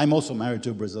 I'm also married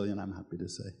to a Brazilian, I'm happy to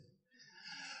say.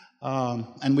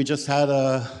 And we just had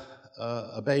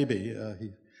a baby,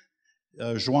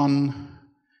 Juan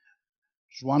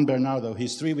Bernardo.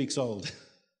 He's 3 weeks old.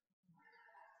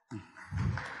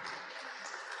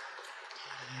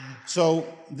 So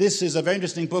this is a very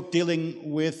interesting book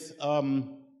dealing with,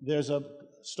 there's a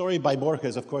story by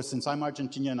Borges, of course, since I'm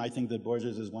Argentinian, I think that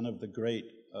Borges is one of the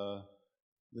great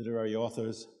literary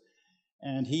authors.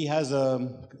 And he has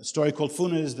a story called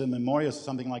Funes de Memorias, or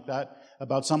something like that,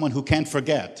 about someone who can't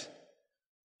forget,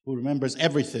 who remembers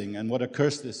everything, and what a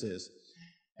curse this is.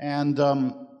 And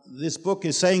this book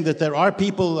is saying that there are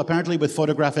people, apparently, with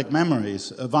photographic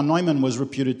memories. Von Neumann was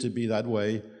reputed to be that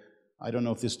way. I don't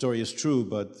know if this story is true,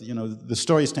 but you know, the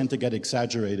stories tend to get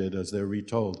exaggerated as they're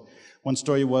retold. One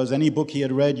story was, any book he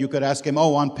had read, you could ask him,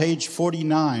 oh, on page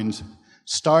 49,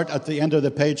 start at the end of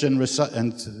the page and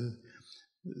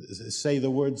say the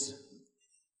words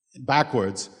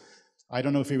backwards. I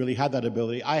don't know if he really had that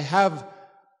ability. I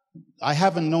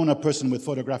haven't known a person with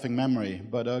photographic memory,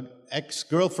 but an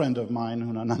ex-girlfriend of mine,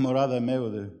 una enamorada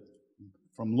meu,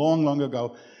 from long, long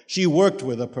ago, she worked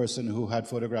with a person who had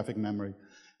photographic memory.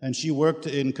 And she worked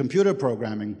in computer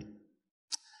programming.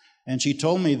 And she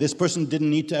told me this person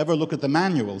didn't need to ever look at the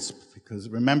manuals because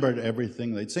remembered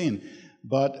everything they'd seen.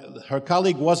 But her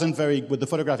colleague wasn't with the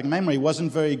photographic memory,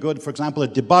 wasn't very good, for example,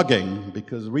 at debugging,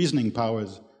 because reasoning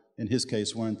powers, in his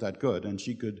case, weren't that good. And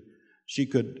she could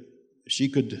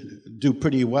do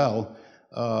pretty well,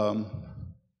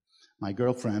 my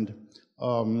girlfriend,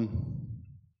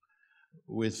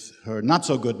 with her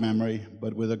not-so-good memory,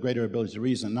 but with a greater ability to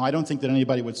reason. Now, I don't think that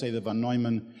anybody would say that von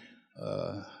Neumann,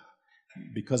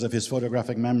 because of his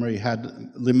photographic memory, had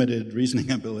limited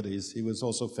reasoning abilities. He was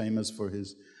also famous for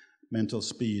his mental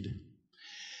speed.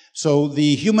 So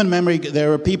the human memory,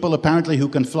 there are people apparently who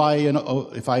can fly,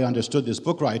 if I understood this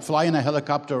book right, fly in a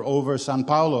helicopter over Sao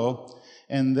Paulo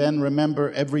and then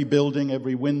remember every building,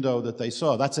 every window that they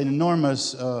saw. That's an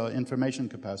enormous information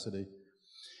capacity.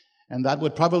 And that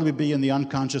would probably be in the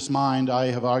unconscious mind. I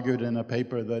have argued in a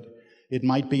paper that it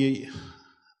might be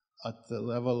at the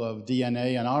level of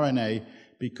DNA and RNA,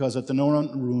 because at the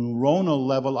neuronal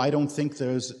level, I don't think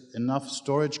there's enough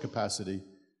storage capacity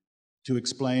to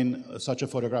explain such a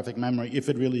photographic memory, if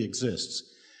it really exists.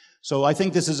 So I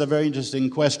think this is a very interesting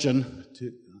question.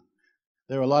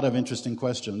 There are a lot of interesting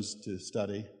questions to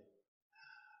study.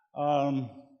 Now,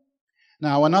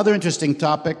 another interesting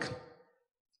topic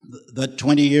that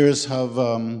 20 years have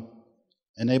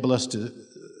enabled us to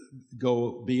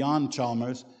go beyond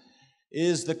Chalmers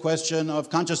is the question of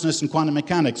consciousness and quantum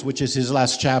mechanics, which is his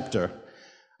last chapter.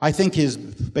 I think his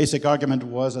basic argument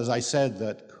was, as I said,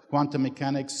 that quantum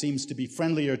mechanics seems to be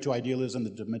friendlier to idealism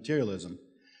than to materialism,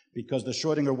 because the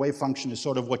Schrödinger wave function is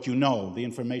sort of what you know, the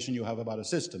information you have about a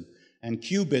system. And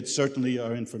qubits certainly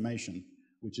are information,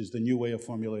 which is the new way of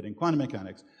formulating quantum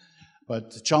mechanics.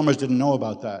 But Chalmers didn't know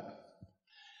about that.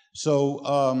 So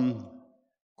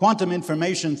quantum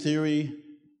information theory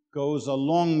goes a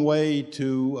long way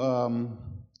to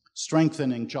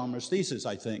strengthening Chalmers' thesis,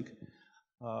 I think,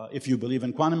 if you believe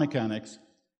in quantum mechanics.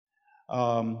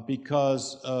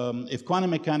 Because if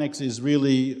quantum mechanics is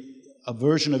really a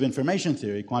version of information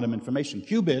theory, quantum information,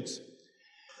 qubits,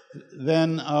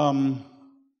 then,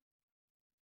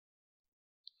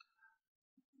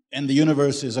 and the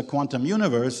universe is a quantum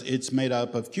universe, it's made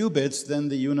up of qubits, then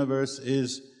the universe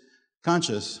is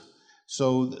conscious.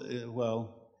 So,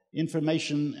 well,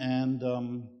 information and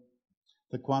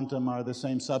the quantum are the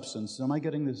same substance. Am I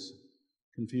getting this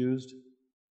confused?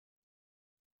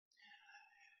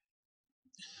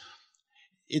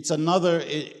 It's another,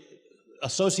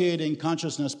 associating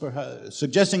consciousness,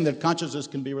 suggesting that consciousness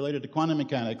can be related to quantum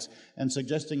mechanics and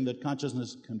suggesting that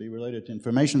consciousness can be related to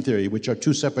information theory, which are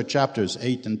two separate chapters,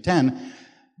 8 and 10,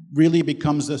 really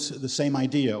becomes the same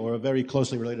idea, or a very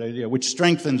closely related idea, which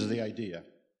strengthens the idea.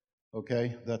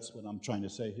 Okay? That's what I'm trying to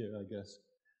say here, I guess.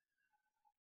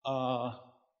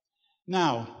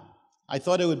 Now, I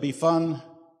thought it would be fun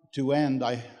to end.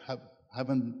 I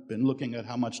haven't been looking at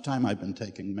how much time I've been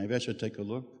taking. Maybe I should take a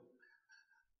look.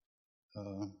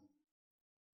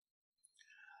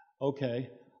 Okay.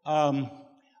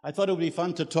 I thought it would be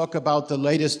fun to talk about the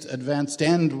latest advanced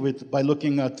end by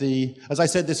looking at as I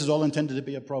said, this is all intended to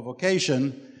be a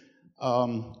provocation.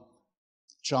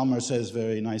 Chalmers says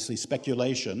very nicely,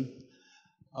 speculation.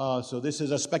 So this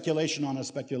is a speculation on a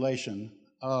speculation.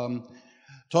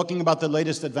 Talking about the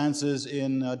latest advances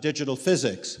in digital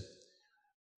physics,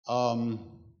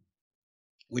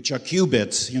 which are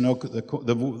qubits, you know,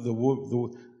 the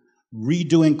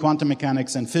redoing quantum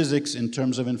mechanics and physics in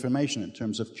terms of information, in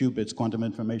terms of qubits, quantum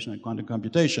information, and quantum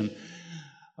computation.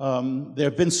 There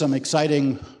have been some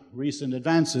exciting recent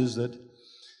advances that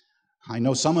I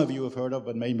know some of you have heard of,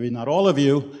 but maybe not all of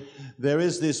you. There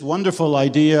is this wonderful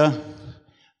idea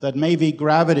that maybe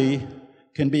gravity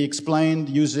can be explained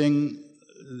using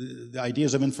the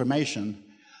ideas of information.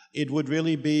 It would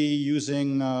really be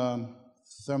using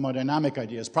thermodynamic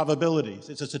ideas, probabilities.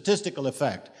 It's a statistical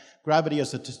effect. Gravity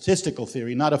is a statistical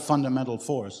theory, not a fundamental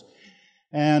force.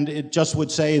 And it just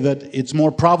would say that it's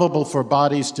more probable for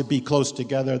bodies to be close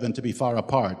together than to be far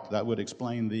apart. That would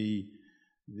explain the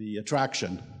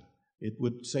attraction. It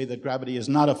would say that gravity is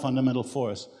not a fundamental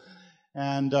force.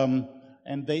 And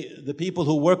the people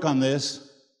who work on this,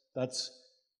 that's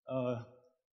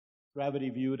gravity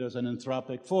viewed as an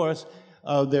anthropic force,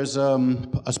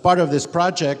 as part of this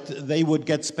project, they would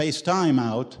get space-time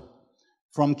out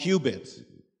from qubits.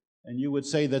 And you would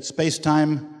say that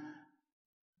space-time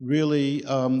really,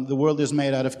 the world is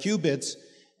made out of qubits,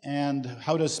 and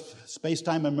how does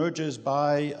space-time emerges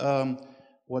by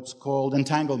what's called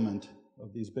entanglement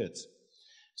of these bits.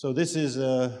 So this is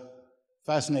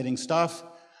fascinating stuff.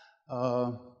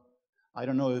 I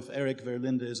don't know if Eric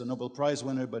Verlinde is a Nobel Prize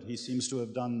winner, but he seems to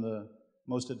have done the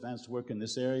most advanced work in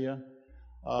this area.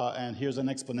 And here's an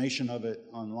explanation of it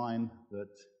online that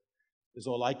is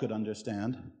all I could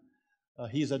understand.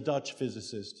 He's a Dutch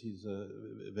physicist. He's a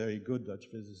very good Dutch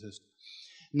physicist.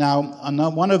 Now,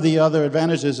 one of the other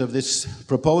advantages of this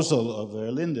proposal of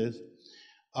Verlinde's,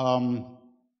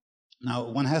 now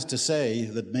one has to say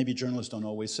that maybe journalists don't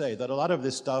always say, that a lot of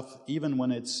this stuff, even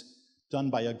when it's done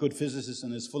by a good physicist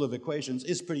and is full of equations,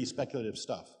 is pretty speculative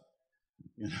stuff.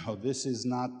 You know, this is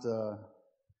not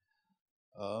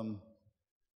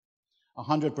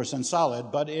 100%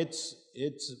 solid, but it's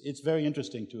very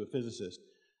interesting to a physicist.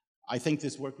 I think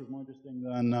this work is more interesting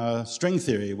than string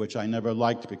theory, which I never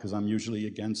liked because I'm usually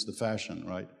against the fashion,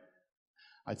 right?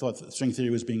 I thought that string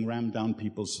theory was being rammed down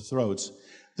people's throats.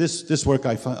 This work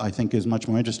I think is much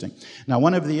more interesting. Now,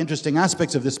 one of the interesting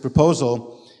aspects of this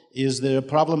proposal is the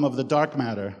problem of the dark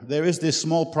matter. There is this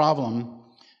small problem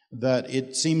that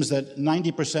it seems that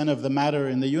 90% of the matter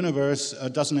in the universe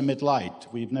doesn't emit light.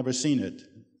 We've never seen it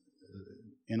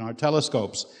in our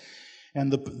telescopes.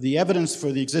 And the evidence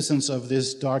for the existence of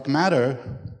this dark matter,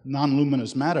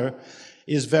 non-luminous matter,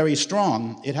 is very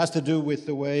strong. It has to do with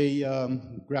the way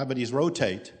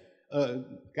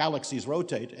galaxies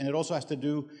rotate, and it also has to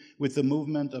do with the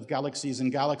movement of galaxies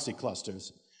and galaxy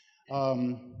clusters.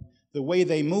 The way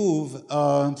they move,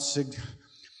 a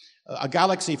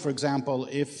galaxy, for example,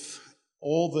 if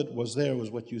all that was there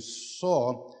was what you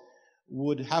saw,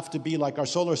 would have to be like our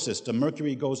solar system.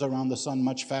 Mercury goes around the sun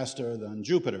much faster than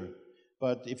Jupiter.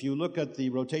 But if you look at the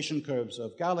rotation curves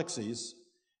of galaxies,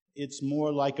 it's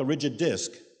more like a rigid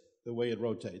disk, the way it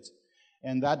rotates.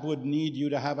 And that would need you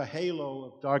to have a halo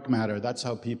of dark matter. That's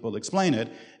how people explain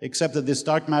it, except that this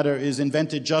dark matter is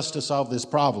invented just to solve this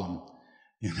problem,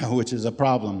 you know, which is a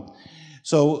problem.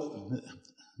 So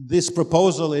this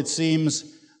proposal, it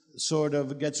seems, sort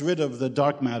of gets rid of the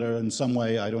dark matter in some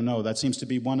way. I don't know. That seems to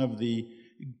be one of the,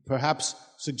 perhaps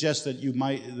suggests that you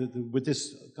might, with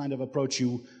this kind of approach,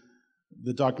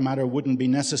 the dark matter wouldn't be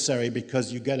necessary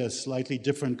because you get a slightly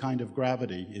different kind of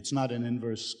gravity. It's not an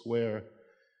inverse square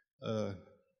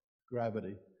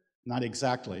gravity, not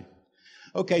exactly.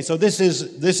 Okay, so this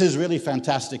is really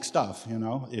fantastic stuff, you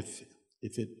know. If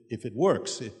it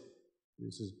works,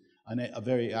 this is a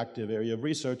very active area of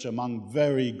research among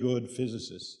very good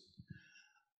physicists.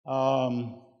 A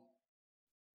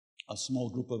small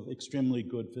group of extremely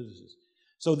good physicists.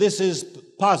 So this is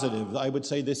positive. I would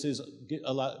say this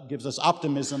gives us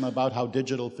optimism about how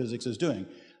digital physics is doing.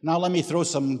 Now let me throw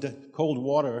some cold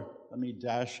water. Let me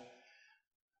dash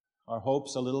our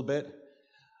hopes a little bit.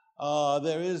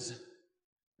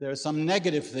 There are some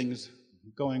negative things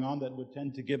going on that would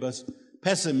tend to give us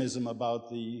pessimism about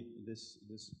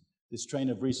this train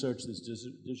of research, this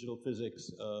digital physics,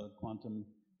 quantum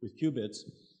with qubits.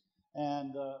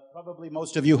 And probably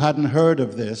most of you hadn't heard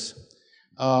of this.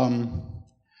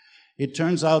 It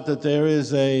turns out that there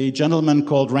is a gentleman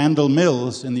called Randall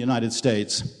Mills in the United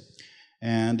States,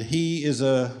 and he is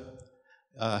a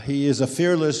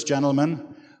fearless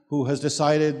gentleman who has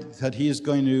decided that he is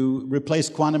going to replace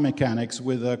quantum mechanics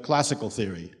with a classical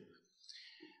theory.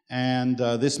 And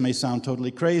this may sound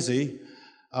totally crazy,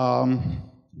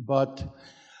 but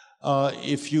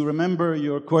if you remember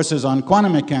your courses on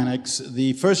quantum mechanics,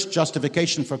 the first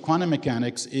justification for quantum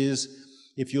mechanics is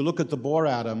if you look at the Bohr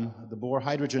atom, the Bohr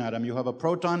hydrogen atom, you have a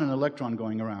proton and an electron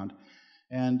going around.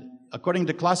 And according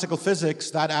to classical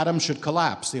physics, that atom should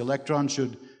collapse. The electron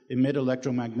should emit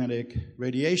electromagnetic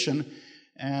radiation,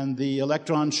 and the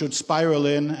electron should spiral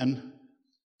in and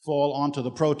fall onto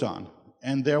the proton.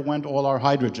 And there went all our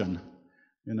hydrogen,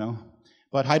 you know.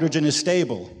 But hydrogen is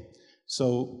stable.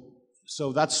 So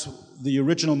that's the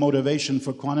original motivation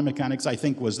for quantum mechanics, I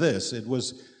think, was this. It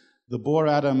was the Bohr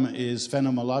atom is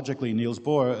phenomenologically, Niels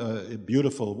Bohr, a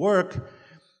beautiful work,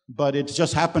 but it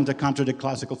just happened to contradict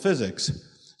classical physics.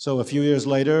 So a few years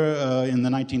later, in the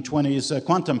 1920s,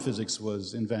 quantum physics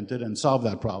was invented and solved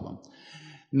that problem.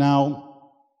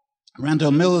 Now, Randall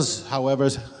Mills,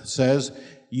 however, says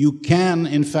you can,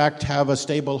 in fact, have a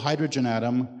stable hydrogen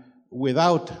atom with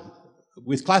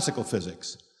classical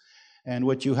physics. And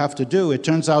what you have to do, it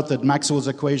turns out that Maxwell's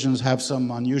equations have some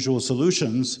unusual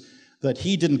solutions that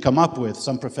he didn't come up with,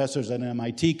 some professors at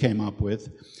MIT came up with.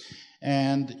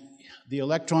 And the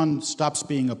electron stops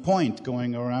being a point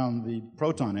going around the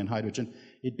proton in hydrogen.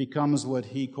 It becomes what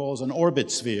he calls an orbit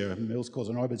sphere, Mills calls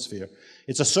an orbit sphere.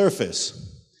 It's a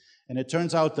surface. And it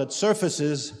turns out that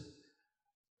surfaces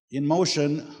in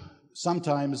motion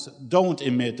sometimes don't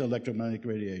emit electromagnetic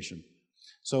radiation.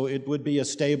 So it would be a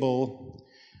stable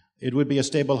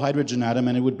hydrogen atom,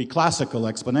 and it would be classical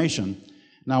explanation.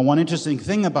 Now, one interesting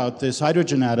thing about this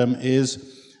hydrogen atom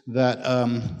is that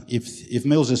if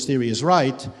Mills's theory is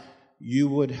right, you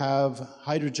would have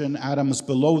hydrogen atoms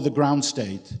below the ground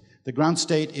state. The ground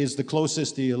state is the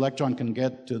closest the electron can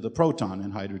get to the proton in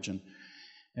hydrogen.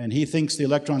 And he thinks the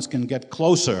electrons can get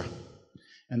closer.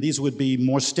 And these would be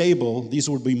more stable. These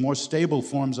would be more stable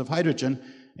forms of hydrogen,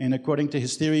 and according to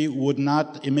his theory, would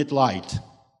not emit light.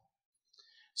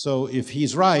 So if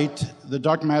he's right, the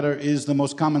dark matter is the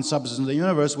most common substance in the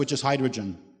universe, which is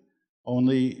hydrogen,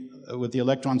 only with the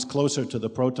electrons closer to the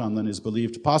proton than is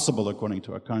believed possible according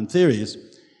to our current theories.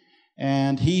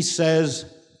 And he says,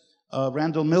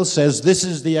 Randall Mills says, this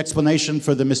is the explanation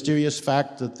for the mysterious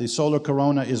fact that the solar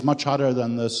corona is much hotter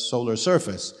than the solar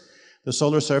surface. The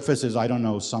solar surface is, I don't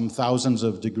know, some thousands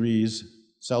of degrees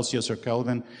Celsius or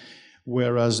Kelvin,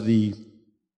 whereas the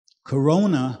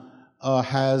corona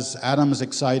has atoms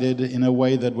excited in a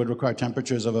way that would require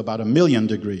temperatures of about 1,000,000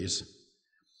 degrees.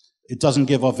 It doesn't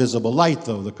give off visible light,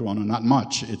 though, the corona, not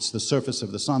much. It's the surface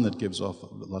of the sun that gives off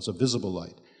lots of visible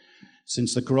light.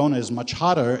 Since the corona is much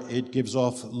hotter, it gives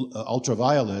off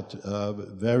ultraviolet,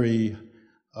 very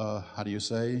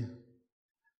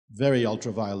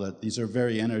ultraviolet. These are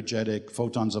very energetic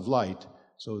photons of light,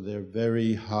 so they're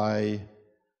very high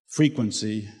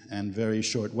frequency and very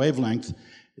short wavelength,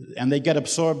 and they get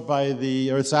absorbed by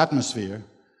the Earth's atmosphere.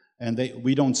 And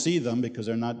we don't see them because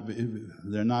they're not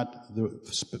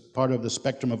part of the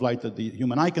spectrum of light that the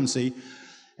human eye can see.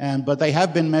 But they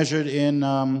have been measured in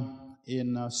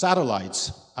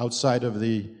satellites outside of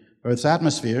the Earth's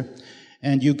atmosphere.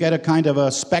 And you get a kind of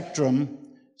a spectrum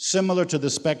similar to the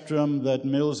spectrum that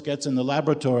Mills gets in the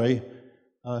laboratory.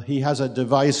 He has a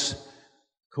device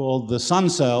called the sun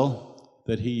cell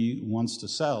that he wants to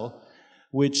sell,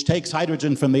 which takes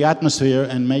hydrogen from the atmosphere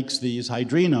and makes these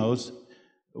hydrinos,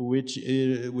 which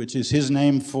is his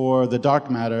name for the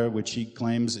dark matter, which he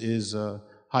claims is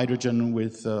hydrogen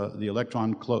with the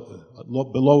electron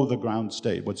below the ground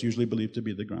state, what's usually believed to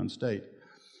be the ground state.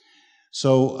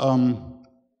 So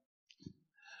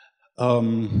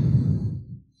the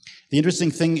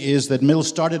interesting thing is that Mills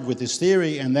started with this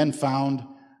theory and then found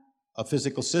a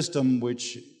physical system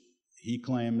which he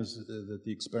claims that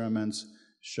the experiments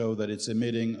show that it's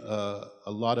emitting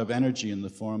a lot of energy in the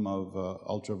form of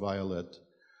ultraviolet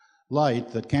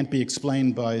light that can't be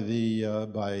explained by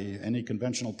any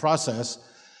conventional process,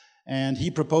 and he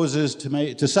proposes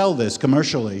to sell this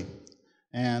commercially.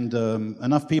 And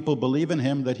enough people believe in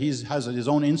him that he has his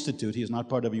own institute. He's not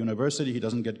part of a university. He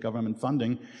doesn't get government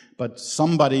funding, but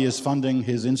somebody is funding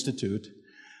his institute,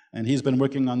 and he's been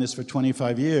working on this for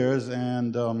 25 years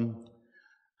and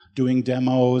doing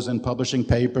demos and publishing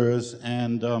papers.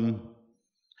 And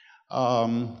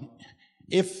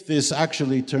if this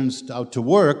actually turns out to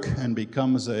work and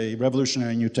becomes a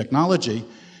revolutionary new technology,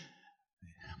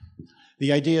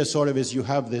 the idea sort of is you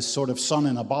have this sort of sun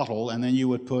in a bottle, and then you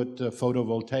would put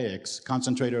photovoltaics,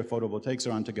 concentrator photovoltaics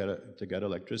around to get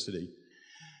electricity.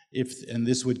 And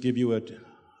this would give you a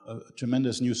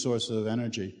tremendous new source of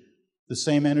energy, the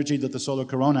same energy that the solar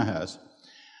corona has.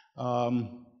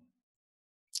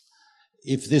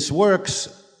 If this works,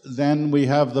 then we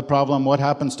have the problem, what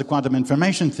happens to quantum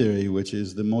information theory, which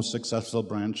is the most successful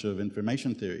branch of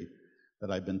information theory that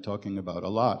I've been talking about a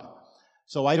lot.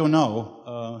 So I don't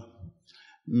know.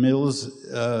 Mills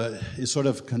is sort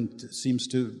of seems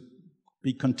to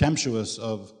be contemptuous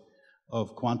of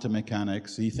quantum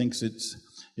mechanics. He thinks it's,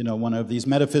 one of these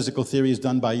metaphysical theories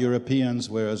done by Europeans,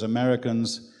 whereas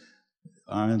Americans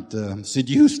aren't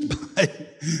seduced by.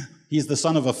 He's the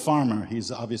son of a farmer.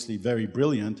 He's obviously very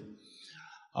brilliant.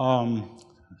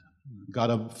 Got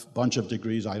a bunch of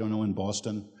degrees, I don't know, in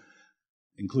Boston,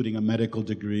 including a medical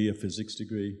degree, a physics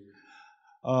degree.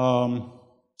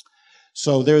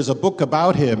 So there's a book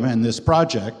about him and this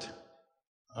project.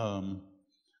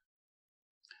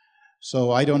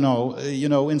 So I don't know. You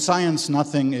know, in science,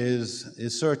 nothing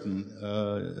is certain.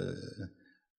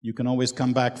 You can always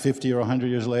come back 50 or 100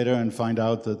 years later and find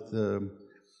out that,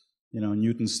 you know,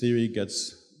 Newton's theory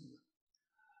gets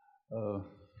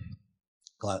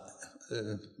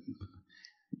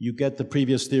you get the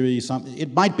previous theory.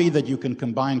 It might be that you can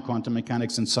combine quantum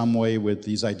mechanics in some way with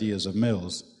these ideas of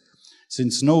Mills.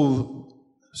 Since no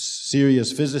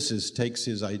serious physicist takes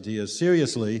his ideas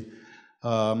seriously,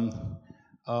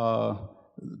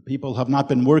 people have not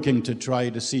been working to try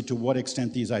to see to what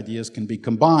extent these ideas can be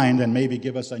combined and maybe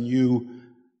give us a new,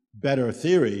 better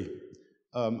theory.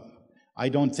 I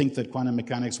don't think that quantum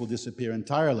mechanics will disappear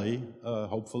entirely.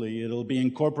 Hopefully it'll be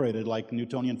incorporated like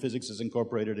Newtonian physics is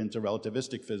incorporated into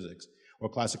relativistic physics or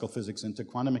classical physics into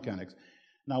quantum mechanics.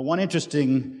 Now, one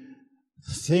interesting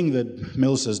thing that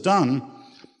Mills has done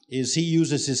is he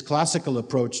uses his classical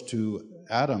approach to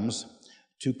atoms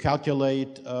to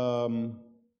calculate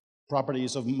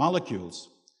properties of molecules.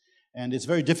 And it's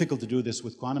very difficult to do this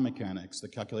with quantum mechanics. The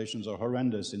calculations are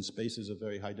horrendous in spaces of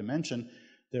very high dimension.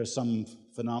 There are some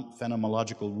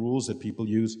phenomenological rules that people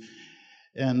use.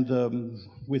 And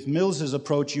with Mills's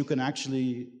approach, you can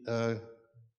actually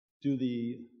do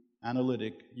the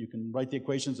analytic. You can write the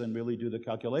equations and really do the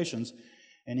calculations.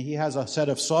 And he has a set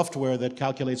of software that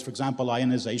calculates, for example,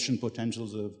 ionization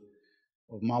potentials of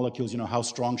molecules. You know, how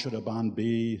strong should a bond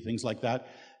be, things like that.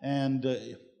 And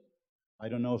I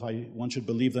don't know if one should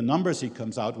believe the numbers he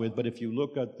comes out with, but if you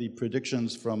look at the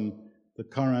predictions from the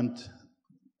current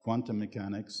quantum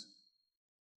mechanics,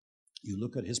 you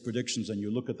look at his predictions and you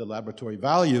look at the laboratory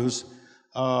values,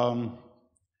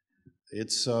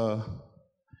 it's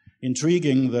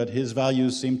intriguing that his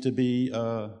values seem to be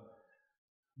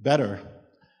better.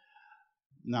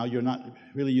 Now, you're not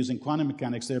really using quantum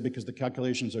mechanics there because the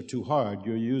calculations are too hard.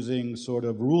 You're using sort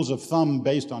of rules of thumb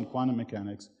based on quantum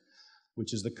mechanics,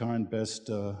 which is the current best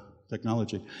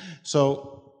technology.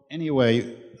 So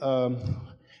anyway,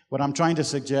 what I'm trying to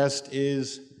suggest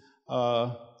is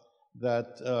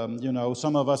that, you know,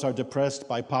 some of us are depressed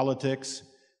by politics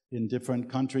in different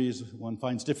countries. One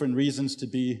finds different reasons to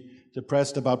be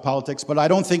depressed about politics, but I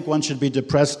don't think one should be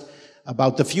depressed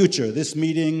about the future. This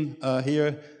meeting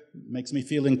here makes me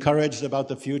feel encouraged about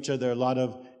the future. There are a lot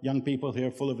of young people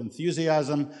here full of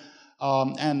enthusiasm.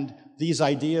 And these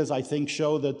ideas, I think,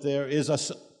 show that there is a,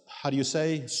 how do you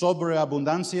say,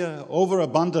 sobreabundancia,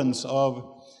 overabundance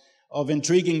of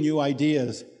intriguing new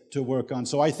ideas to work on.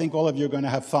 So I think all of you are going to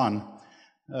have fun.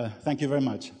 Thank you very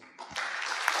much.